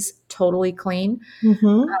 days, totally clean.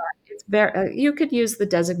 Mm-hmm. It's very, you could use the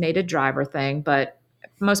designated driver thing, but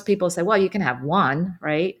most people say, well, you can have one,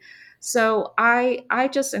 right? So I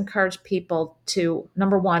just encourage people to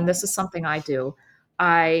number one, this is something I do.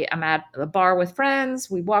 I am at the bar with friends.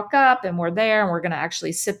 We walk up and we're there and we're going to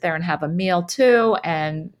actually sit there and have a meal too.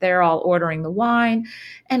 And they're all ordering the wine.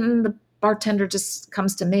 And the bartender just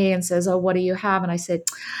comes to me and says, oh, what do you have? And I said,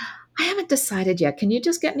 I haven't decided yet. Can you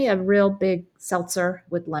just get me a real big seltzer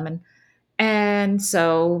with lemon? And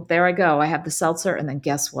so there I go. I have the seltzer. And then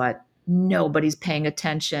guess what? Nobody's paying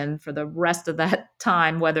attention for the rest of that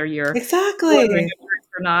time, whether you're ordering Exactly. a drink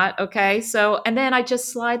or not. Okay. So, and then I just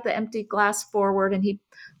slide the empty glass forward and he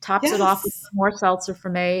tops it off with Yes. more seltzer for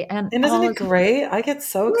me. And And isn't all it is, great? I get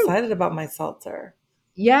so woo. excited about my seltzer.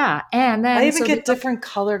 Yeah. And I then, even so the, get different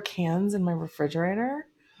color cans in my refrigerator.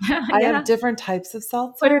 I have yeah, different types of put it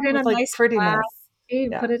seltzer in a with like nice glass. prettiness. You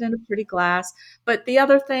Yeah. put it in a pretty glass. But the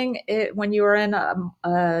other thing, when you are in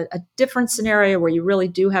a different scenario where you really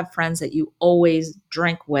do have friends that you always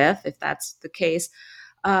drink with, if that's the case,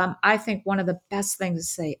 I think one of the best things is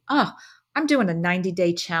say, oh, I'm doing a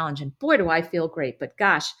 90-day challenge and boy, do I feel great. But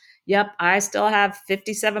gosh, yep, I still have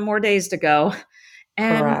 57 more days to go.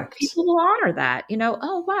 And Correct. people will honor that,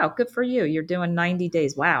 oh, wow, good for you. You're doing 90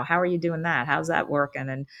 days. Wow. How are you doing that? How's that working?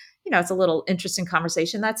 And, it's a little interesting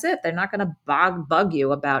conversation. That's it. They're not going to bug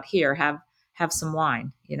you about here, have some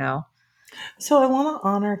wine. So I want to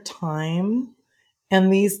honor time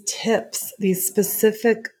and these tips, these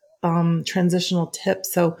specific transitional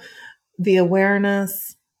tips. So the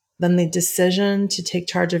awareness, then the decision to take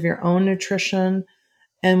charge of your own nutrition.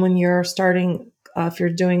 And when you're starting, if you're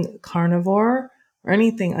doing carnivore or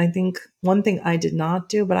anything, I think one thing I did not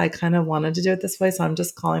do, but I kind of wanted to do it this way. So I'm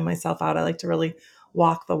just calling myself out. I like to really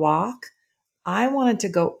walk the walk. I wanted to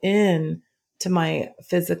go in to my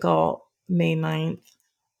physical May 9th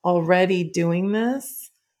already doing this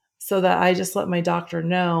so that I just let my doctor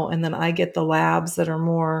know and then I get the labs that are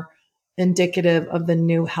more indicative of the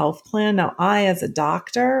new health plan. Now, I, as a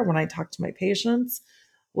doctor, when I talk to my patients,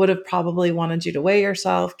 would have probably wanted you to weigh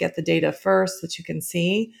yourself, get the data first so that you can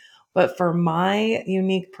see. But for my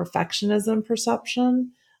unique perfectionism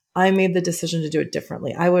perception, I made the decision to do it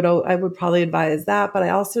differently. I would probably advise that, but I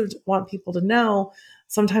also want people to know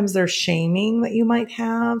sometimes there's shaming that you might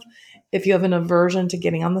have if you have an aversion to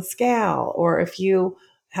getting on the scale or if you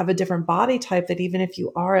have a different body type that even if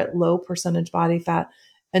you are at low percentage body fat,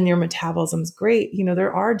 and your metabolism's great.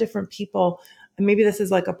 There are different people, and maybe this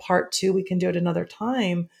is like a part two. We can do it another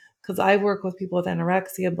time because I work with people with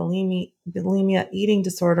anorexia, bulimia, eating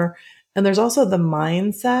disorder, and there's also the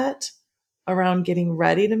mindset around getting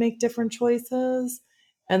ready to make different choices.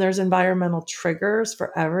 And there's environmental triggers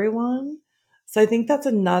for everyone. So I think that's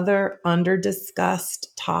another under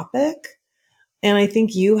discussed topic. And I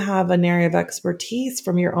think you have an area of expertise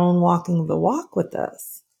from your own walking the walk with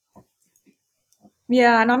this.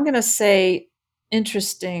 Yeah, and I'm going to say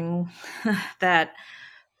interesting that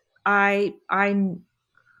I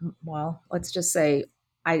well, let's just say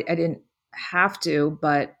I didn't have to,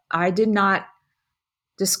 but I did not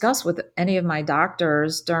discuss with any of my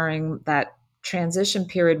doctors during that transition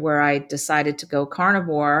period where I decided to go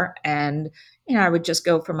carnivore. And, I would just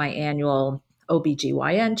go for my annual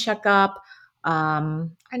OBGYN checkup. I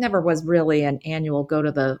never was really an annual go to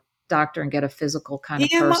the doctor and get a physical kind of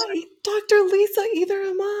person. EMI, Dr. Lisa, either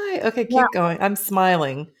am I. Okay, Yeah. keep going. I'm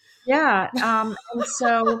smiling. Yeah. And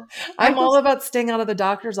so I I'm all just, about staying out of the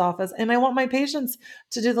doctor's office, and I want my patients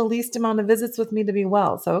to do the least amount of visits with me to be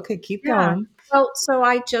well. So, okay, keep yeah. going. Well, so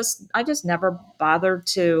I just never bothered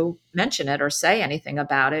to mention it or say anything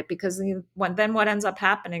about it because then what ends up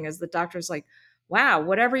happening is the doctor's like, "Wow,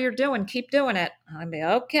 whatever you're doing, keep doing it." I'm like,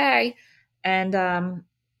 "Okay," and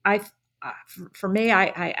I, for me, I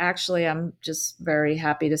actually am just very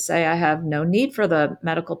happy to say I have no need for the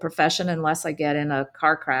medical profession unless I get in a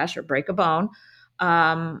car crash or break a bone,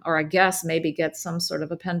 or I guess maybe get some sort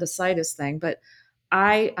of appendicitis thing, but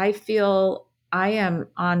I feel I am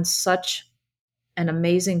on such an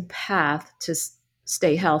amazing path to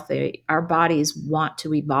stay healthy. Our bodies want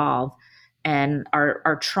to evolve and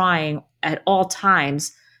are trying at all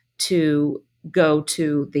times to go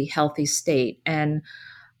to the healthy state. And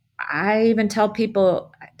I even tell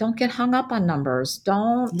people don't get hung up on numbers.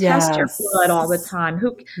 Don't test your blood all the Yes. time.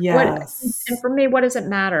 What and Yes. for me, what does it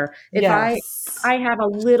matter? If I Yes. have a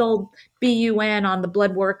little BUN on the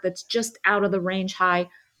blood work that's just out of the range high,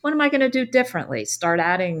 what am I going to do differently? Start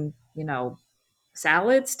adding,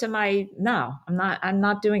 salads to my no, I'm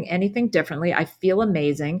not doing anything differently. I feel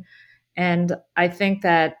amazing. And I think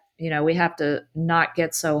that, we have to not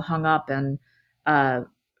get so hung up and uh,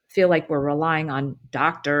 feel like we're relying on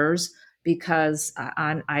doctors because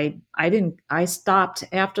I stopped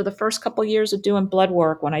after the first couple years of doing blood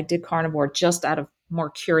work when I did carnivore just out of more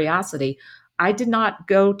curiosity. I did not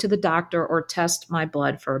go to the doctor or test my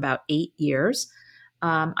blood for about 8 years.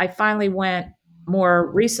 I finally went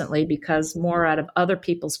more recently because more out of other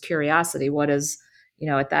people's curiosity. What is,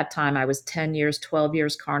 at that time I was 10 years, 12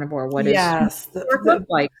 years carnivore. What does Yes. it look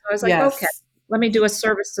like? So I was like, okay, Yes. let me do a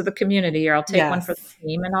service to the community or I'll take one for Yes. the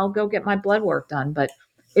team and I'll go get my blood work done. But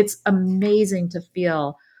it's amazing to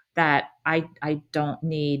feel that I don't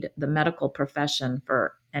need the medical profession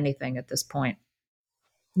for anything at this point.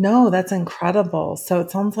 No, that's incredible. So it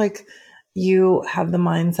sounds like you have the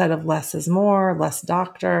mindset of less is more, less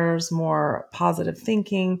doctors, more positive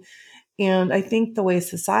thinking. And I think the way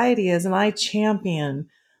society is, and I champion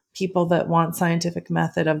people that want scientific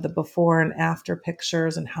method of the before and after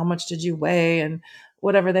pictures and how much did you weigh and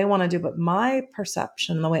whatever they want to do. But my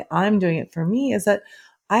perception, the way I'm doing it for me, is that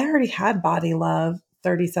I already had body love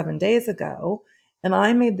 37 days ago. And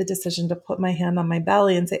I made the decision to put my hand on my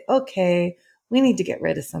belly and say, okay, we need to get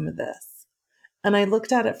rid of some of this. And I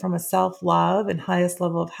looked at it from a self love and highest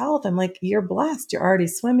level of health. I'm like, you're blessed. You're already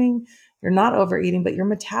swimming. You're not overeating, but your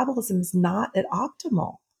metabolism is not at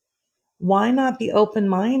optimal. Why not be open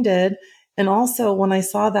minded? And also, when I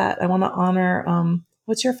saw that, I want to honor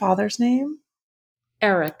what's your father's name?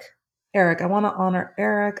 Eric. Eric. I want to honor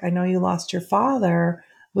Eric. I know you lost your father.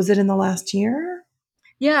 Was it in the last year?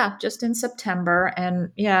 Yeah, just in September.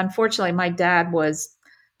 And yeah, unfortunately, my dad was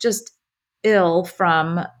just ill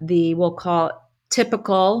from we'll call it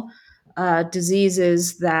typical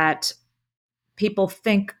diseases that people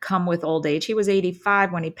think come with old age. He was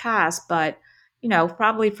 85 when he passed, but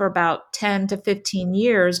probably for about 10 to 15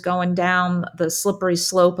 years going down the slippery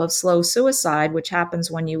slope of slow suicide, which happens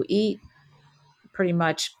when you eat pretty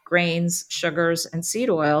much grains, sugars, and seed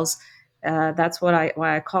oils. That's why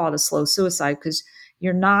I call it a slow suicide because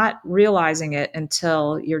you're not realizing it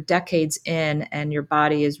until you're decades in, and your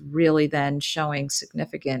body is really then showing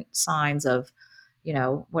significant signs of,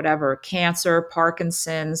 whatever cancer,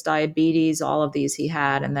 Parkinson's, diabetes, all of these he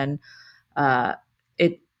had, and then uh,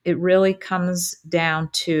 it really comes down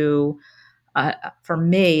to for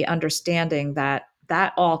me, understanding that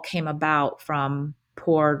that all came about from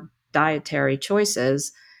poor dietary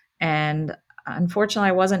choices. And unfortunately,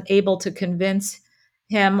 I wasn't able to convince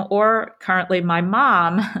him or currently my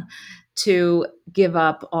mom to give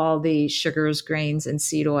up all the sugars, grains, and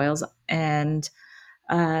seed oils. And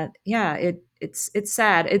yeah, it's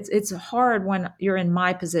sad. It's hard when you're in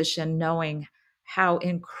my position, knowing how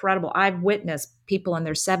incredible. I've witnessed people in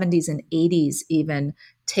their 70s and 80s even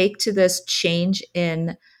take to this change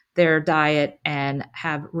in their diet and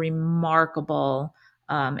have remarkable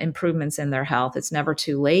improvements in their health. It's never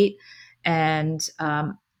too late. And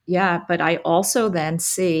yeah, but I also then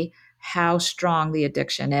see how strong the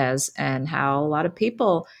addiction is, and how a lot of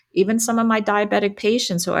people, even some of my diabetic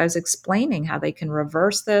patients who I was explaining how they can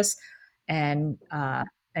reverse this and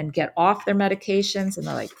get off their medications, and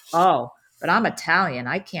they're like, "Oh, but I'm Italian.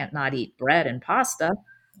 I can't not eat bread and pasta.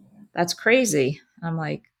 That's crazy." I'm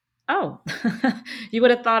like, "Oh, you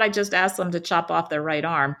would have thought I just asked them to chop off their right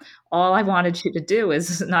arm. All I wanted you to do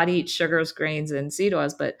is not eat sugars, grains, and seed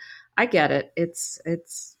oils." But I get it. It's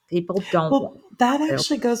people don't want Well, that to.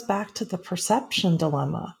 actually goes back to the perception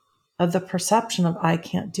dilemma of the perception of I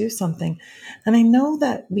can't do something. And I know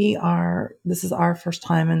that this is our first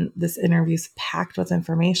time and this interview is packed with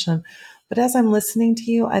information. But as I'm listening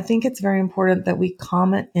to you, I think it's very important that we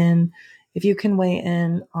comment in, if you can weigh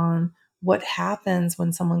in on what happens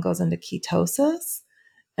when someone goes into ketosis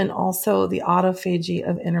and also the autophagy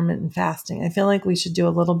of intermittent fasting. I feel like we should do a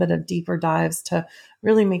little bit of deeper dives to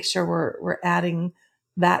really make sure we're adding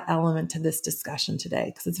that element to this discussion today,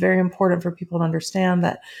 because it's very important for people to understand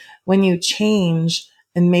that when you change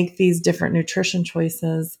and make these different nutrition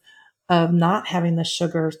choices of not having the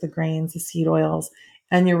sugars, the grains, the seed oils,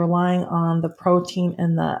 and you're relying on the protein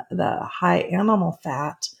and the high animal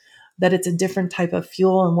fat, that it's a different type of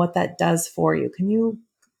fuel and what that does for you. Can you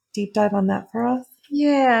deep dive on that for us?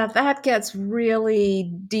 Yeah, that gets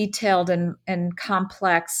really detailed and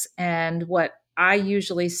complex. And what I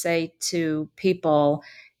usually say to people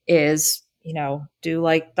is, do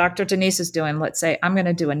like Dr. Denise is doing. Let's say I'm going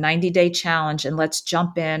to do a 90-day challenge, and let's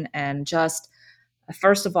jump in and just,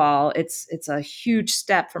 first of all, it's a huge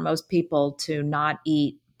step for most people to not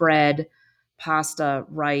eat bread, pasta,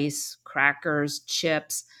 rice, crackers,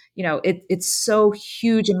 chips. It's so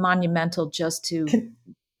huge and monumental just to Can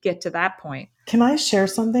get to that point. can I share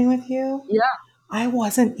something with you? Yeah. I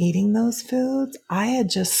wasn't eating those foods. I had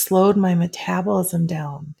just slowed my metabolism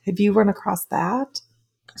down. Have you run across that?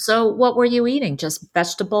 So what were you eating? Just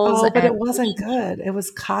vegetables Oh, but and it wasn't good. It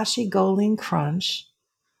was Kashi Goling Crunch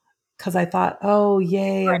because I thought, oh,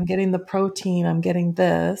 yay, I'm getting the protein. I'm getting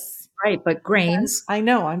this. right, but And grains. I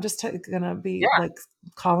know I'm just going to be Yeah, like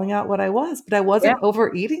calling out what I was, but I yeah. wasn't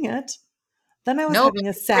overeating it. Then I was No, having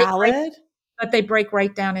a salad. but they break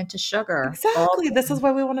right down into sugar. All Exactly. This is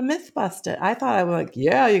why we want to myth bust it. I thought I was like,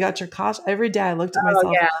 yeah, you got your kashi. Every day I looked at oh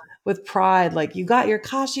myself yeah. with pride, like, you got your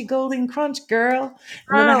kashi golden crunch, girl.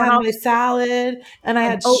 And then I Oh, and had all my salad and I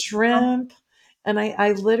and had oatmeal. shrimp and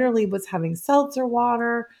I literally was having seltzer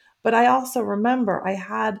water. But I also remember I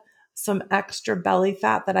had some extra belly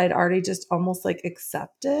fat that I'd already just almost like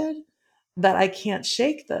accepted, that I can't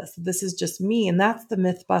shake this. This is just me. And that's the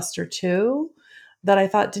myth buster too. That I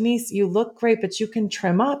thought, Denise, you look great, but you can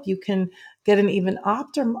trim up. You can get an even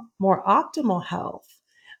more optimal health.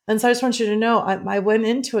 And so I just want you to know, I went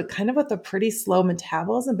into it kind of with a pretty slow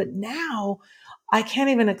metabolism, but now I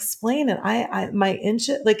can't even explain it. My inch,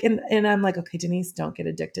 like, and I'm like, okay, Denise, don't get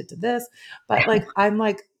addicted to this. But like, I'm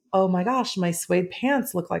like, oh my gosh, my suede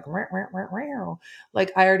pants look like, rah, rah, rah, rah.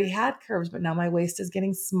 Like I already had curves, but now my waist is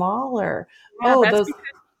getting smaller. Yeah, Oh, that's those, because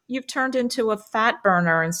you've turned into a fat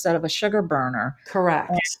burner instead of a sugar burner. And,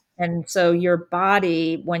 correct. and so your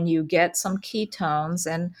body, when you get some ketones,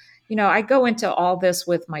 and I go into all this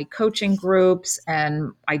with my coaching groups,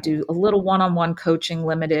 and I do a little one-on-one coaching,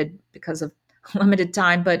 limited because of limited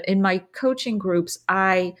time. But in my coaching groups,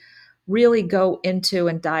 I really go into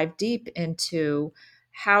and dive deep into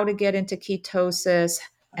how to get into ketosis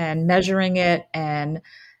and measuring it, and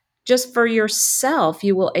just for yourself,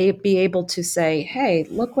 you will be able to say, hey,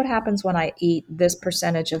 look what happens when I eat this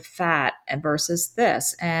percentage of fat and versus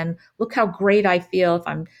this. And look how great I feel if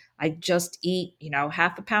I just eat,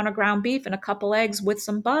 half a pound of ground beef and a couple eggs with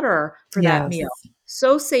some butter for that meal. Yes.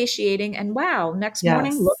 So satiating. And wow, next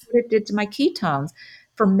morning, look Yes. what it did to my ketones.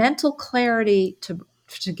 For mental clarity,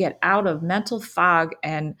 to get out of mental fog.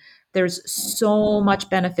 And there's so much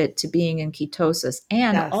benefit to being in ketosis.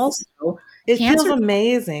 And Yes. also, It feels cancer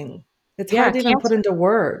amazing. It's yeah, hard to even put cancer. into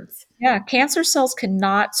words. Yeah, cancer cells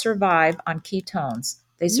cannot survive on ketones.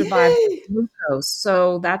 They survive on Yay. glucose.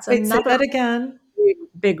 So that's Wait, say another that again.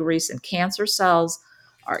 big reason. Cancer cells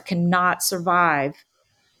cannot survive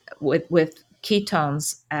with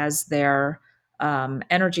ketones as their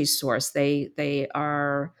energy source. They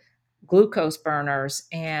are glucose burners,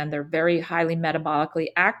 and they're very highly metabolically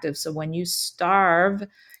active. So when you starve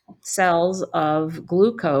cells of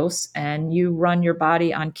glucose and you run your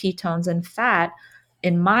body on ketones and fat,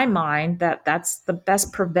 in my mind, that's the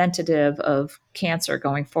best preventative of cancer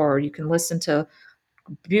going forward. You can listen to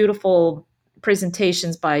beautiful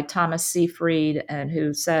presentations by Thomas Seyfried, and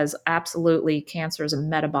who says absolutely cancer is a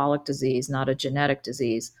metabolic disease, not a genetic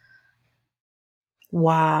disease.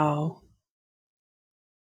 Wow.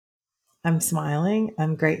 I'm smiling.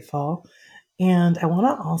 I'm grateful. And I want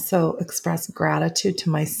to also express gratitude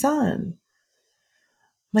to my son.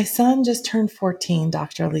 My son just turned 14,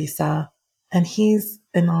 Dr. Lisa, and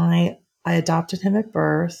I adopted him at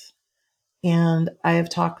birth, and I have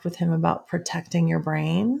talked with him about protecting your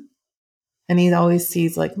brain. And he always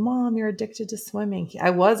sees like, Mom, you're addicted to swimming. I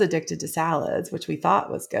was addicted to salads, which we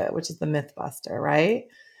thought was good, which is the myth buster, right?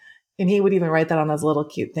 And he would even write that on those little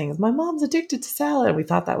cute things. My mom's addicted to salad. We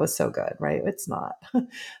thought that was so good, right? It's not.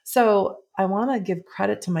 So I want to give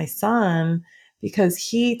credit to my son because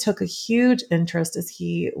he took a huge interest as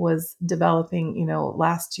he was developing.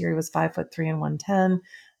 Last year he was 5'3" and 110.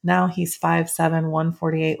 Now he's 5'7",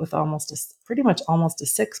 148 with pretty much almost a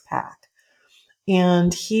six pack.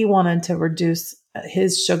 And he wanted to reduce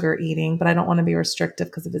his sugar eating, but I don't want to be restrictive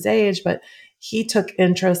because of his age. But he took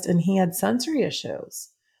interest and he had sensory issues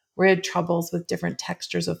where he had troubles with different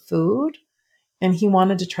textures of food. And he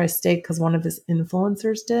wanted to try steak because one of his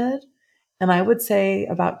influencers did. And I would say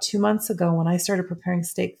about 2 months ago, when I started preparing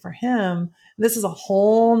steak for him, this is a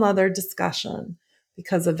whole nother discussion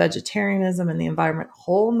because of vegetarianism and the environment,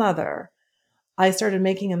 whole nother. I started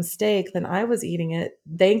making a mistake, then I was eating it,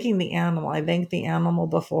 thanking the animal. I thank the animal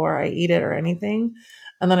before I eat it or anything.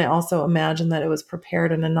 And then I also imagine that it was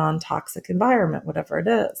prepared in a non toxic environment, whatever it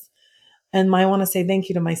is. And I want to say thank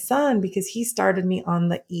you to my son because he started me on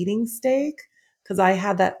the eating steak because I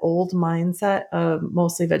had that old mindset of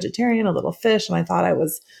mostly vegetarian, a little fish, and I thought I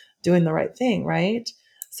was doing the right thing, right?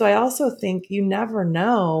 So I also think you never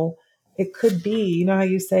know. It could be, how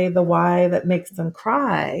you say the why that makes them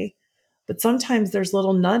cry, but sometimes there's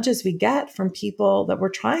little nudges we get from people that we're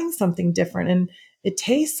trying something different and it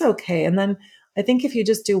tastes okay. And then I think if you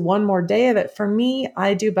just do one more day of it, for me,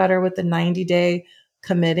 I do better with the 90-day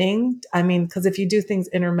committing. I mean, because if you do things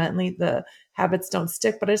intermittently, the habits don't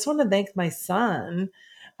stick. But I just want to thank my son.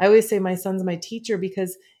 I always say my son's my teacher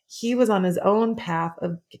because he was on his own path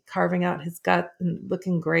of carving out his gut and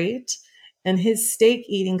looking great. And his steak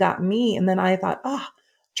eating got me. And then I thought, oh,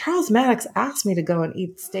 Charles Maddox asked me to go and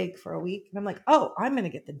eat steak for a week. And I'm like, oh, I'm going to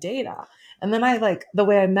get the data. And then I like the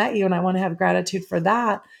way I met you, and I want to have gratitude for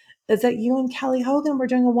that, is that you and Kelly Hogan were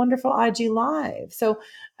doing a wonderful IG Live. So,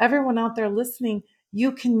 everyone out there listening,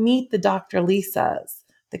 you can meet the Dr. Lisas,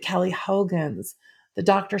 the Kelly Hogans, the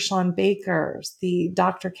Dr. Sean Bakers, the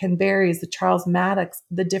Dr. Ken Berries, the Charles Maddox,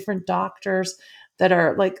 the different doctors that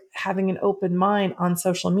are like having an open mind on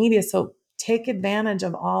social media. So, take advantage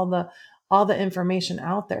of all the information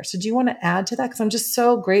out there. So do you want to add to that? Because I'm just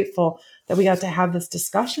so grateful that we got to have this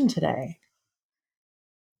discussion today.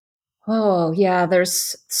 Oh, yeah,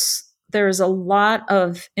 there's a lot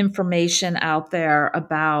of information out there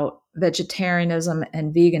about vegetarianism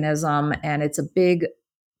and veganism, and it's a big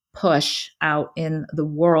push out in the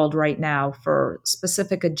world right now for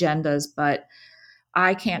specific agendas, but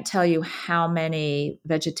I can't tell you how many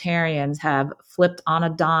vegetarians have flipped on a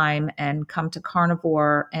dime and come to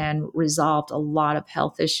carnivore and resolved a lot of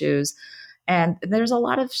health issues. And there's a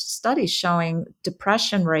lot of studies showing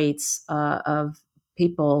depression rates of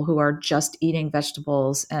people who are just eating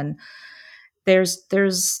vegetables. And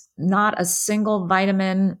there's not a single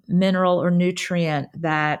vitamin, mineral, or nutrient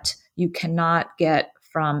that you cannot get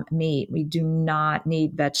from meat. We do not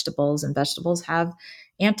need vegetables, and vegetables have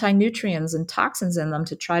anti-nutrients and toxins in them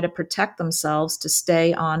to try to protect themselves to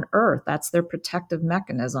stay on Earth. That's their protective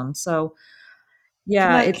mechanism. So, Can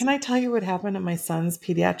yeah, I it's can I tell you what happened at my son's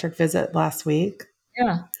pediatric visit last week?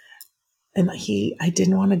 yeah. And I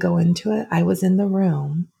didn't want to go into it. I was in the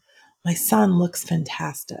room. My son looks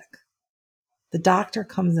fantastic. The doctor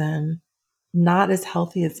comes in, not as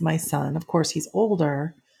healthy as my son. Of course, he's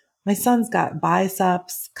older. My son's got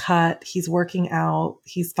biceps cut. He's working out.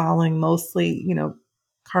 He's following mostly,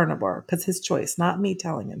 carnivore because his choice, not me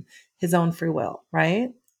telling him, his own free will,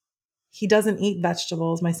 right? He doesn't eat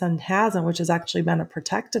vegetables. My son hasn't, which has actually been a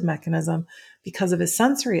protective mechanism because of his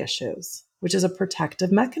sensory issues, which is a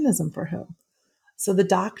protective mechanism for him. So the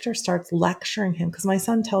doctor starts lecturing him because my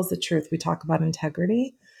son tells the truth. We talk about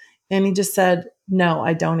integrity. And he just said, no,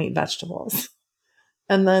 I don't eat vegetables.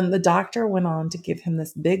 And then the doctor went on to give him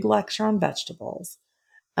this big lecture on vegetables.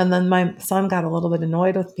 And then my son got a little bit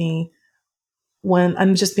annoyed with me when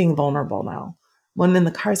I'm just being vulnerable now. When in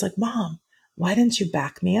the car, he's like, Mom, why didn't you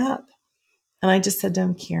back me up? And I just said to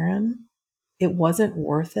him, Kieran, it wasn't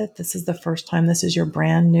worth it. This is the first time. This is your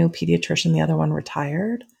brand new pediatrician. The other one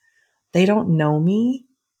retired. They don't know me.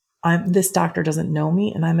 This doctor doesn't know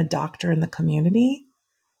me, and I'm a doctor in the community.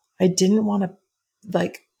 I didn't want to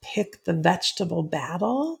like pick the vegetable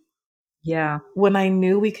battle Yeah. when I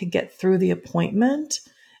knew we could get through the appointment,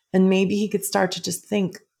 and maybe he could start to just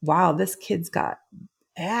think, wow, this kid's got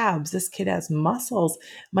abs. This kid has muscles.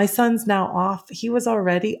 My son's now off. He was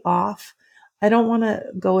already off. I don't want to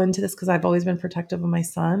go into this because I've always been protective of my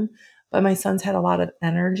son, but my son's had a lot of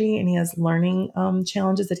energy and he has learning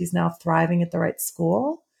challenges that he's now thriving at the right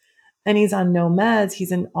school. And he's on no meds.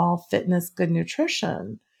 He's in all fitness, good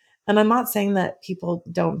nutrition. And I'm not saying that people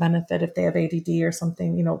don't benefit if they have ADD or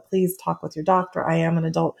something. Please talk with your doctor. I am an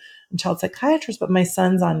adult and child psychiatrist, but my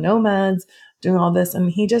son's on no meds, doing all this.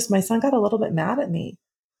 And my son got a little bit mad at me.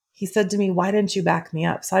 He said to me, why didn't you back me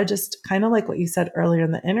up? So I just kind of like what you said earlier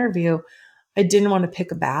in the interview. I didn't want to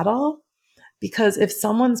pick a battle because if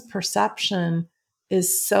someone's perception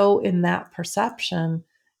is so in that perception,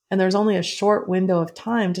 and there's only a short window of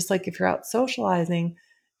time, just like if you're out socializing,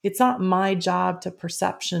 it's not my job to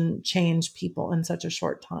perception change people in such a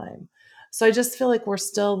short time. So I just feel like we're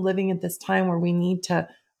still living at this time where we need to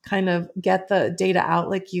kind of get the data out,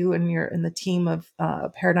 like you and you're in the team of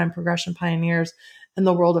paradigm progression pioneers in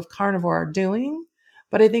the world of carnivore are doing.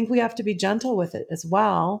 But I think we have to be gentle with it as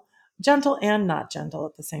well, gentle and not gentle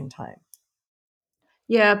at the same time.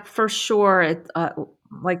 Yeah, for sure.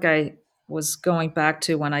 Like I was going back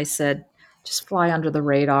to when I said just fly under the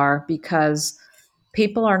radar, because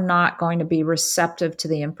people are not going to be receptive to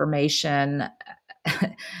the information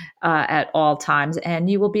at all times. And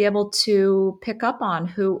you will be able to pick up on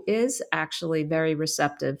who is actually very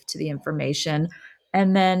receptive to the information,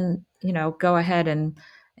 and then, go ahead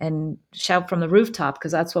and shout from the rooftop,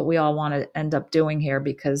 because that's what we all want to end up doing here,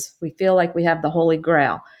 because we feel like we have the holy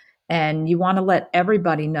grail. And you want to let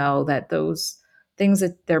everybody know that those things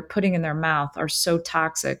that they're putting in their mouth are so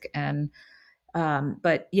toxic.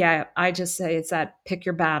 But yeah, I just say it's that pick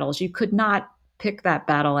your battles. You could not pick that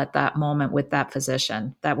battle at that moment with that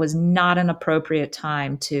physician. That was not an appropriate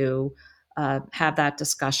time to have that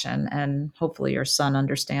discussion. And hopefully your son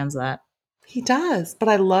understands that. He does, but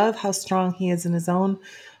I love how strong he is in his own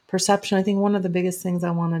perception. I think one of the biggest things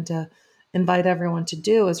I wanted to invite everyone to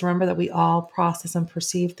do is remember that we all process and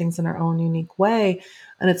perceive things in our own unique way,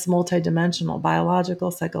 and it's multidimensional: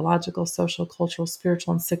 biological, psychological, social, cultural,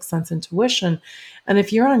 spiritual, and sixth sense intuition. And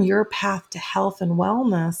if you're on your path to health and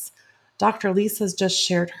wellness, Dr. Lisa's just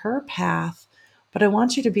shared her path, but I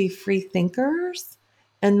want you to be free thinkers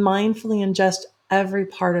and mindfully ingest every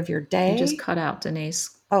part of your You just day. cut out, Denise.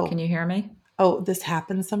 Can Oh, you hear me? this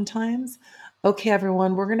happens sometimes. Okay,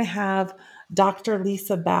 everyone, we're going to have Dr.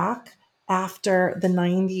 Lisa back after the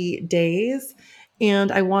 90 days.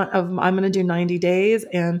 And I'm going to do 90 days,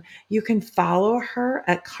 and you can follow her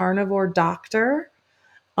at Carnivore Doctor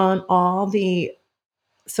on all the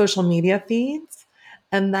social media feeds.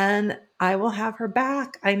 And then I will have her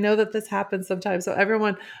back. I know that this happens sometimes. So,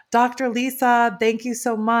 everyone, Dr. Lisa, thank you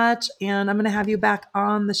so much. And I'm going to have you back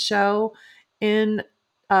on the show in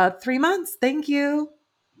 3 months. Thank you.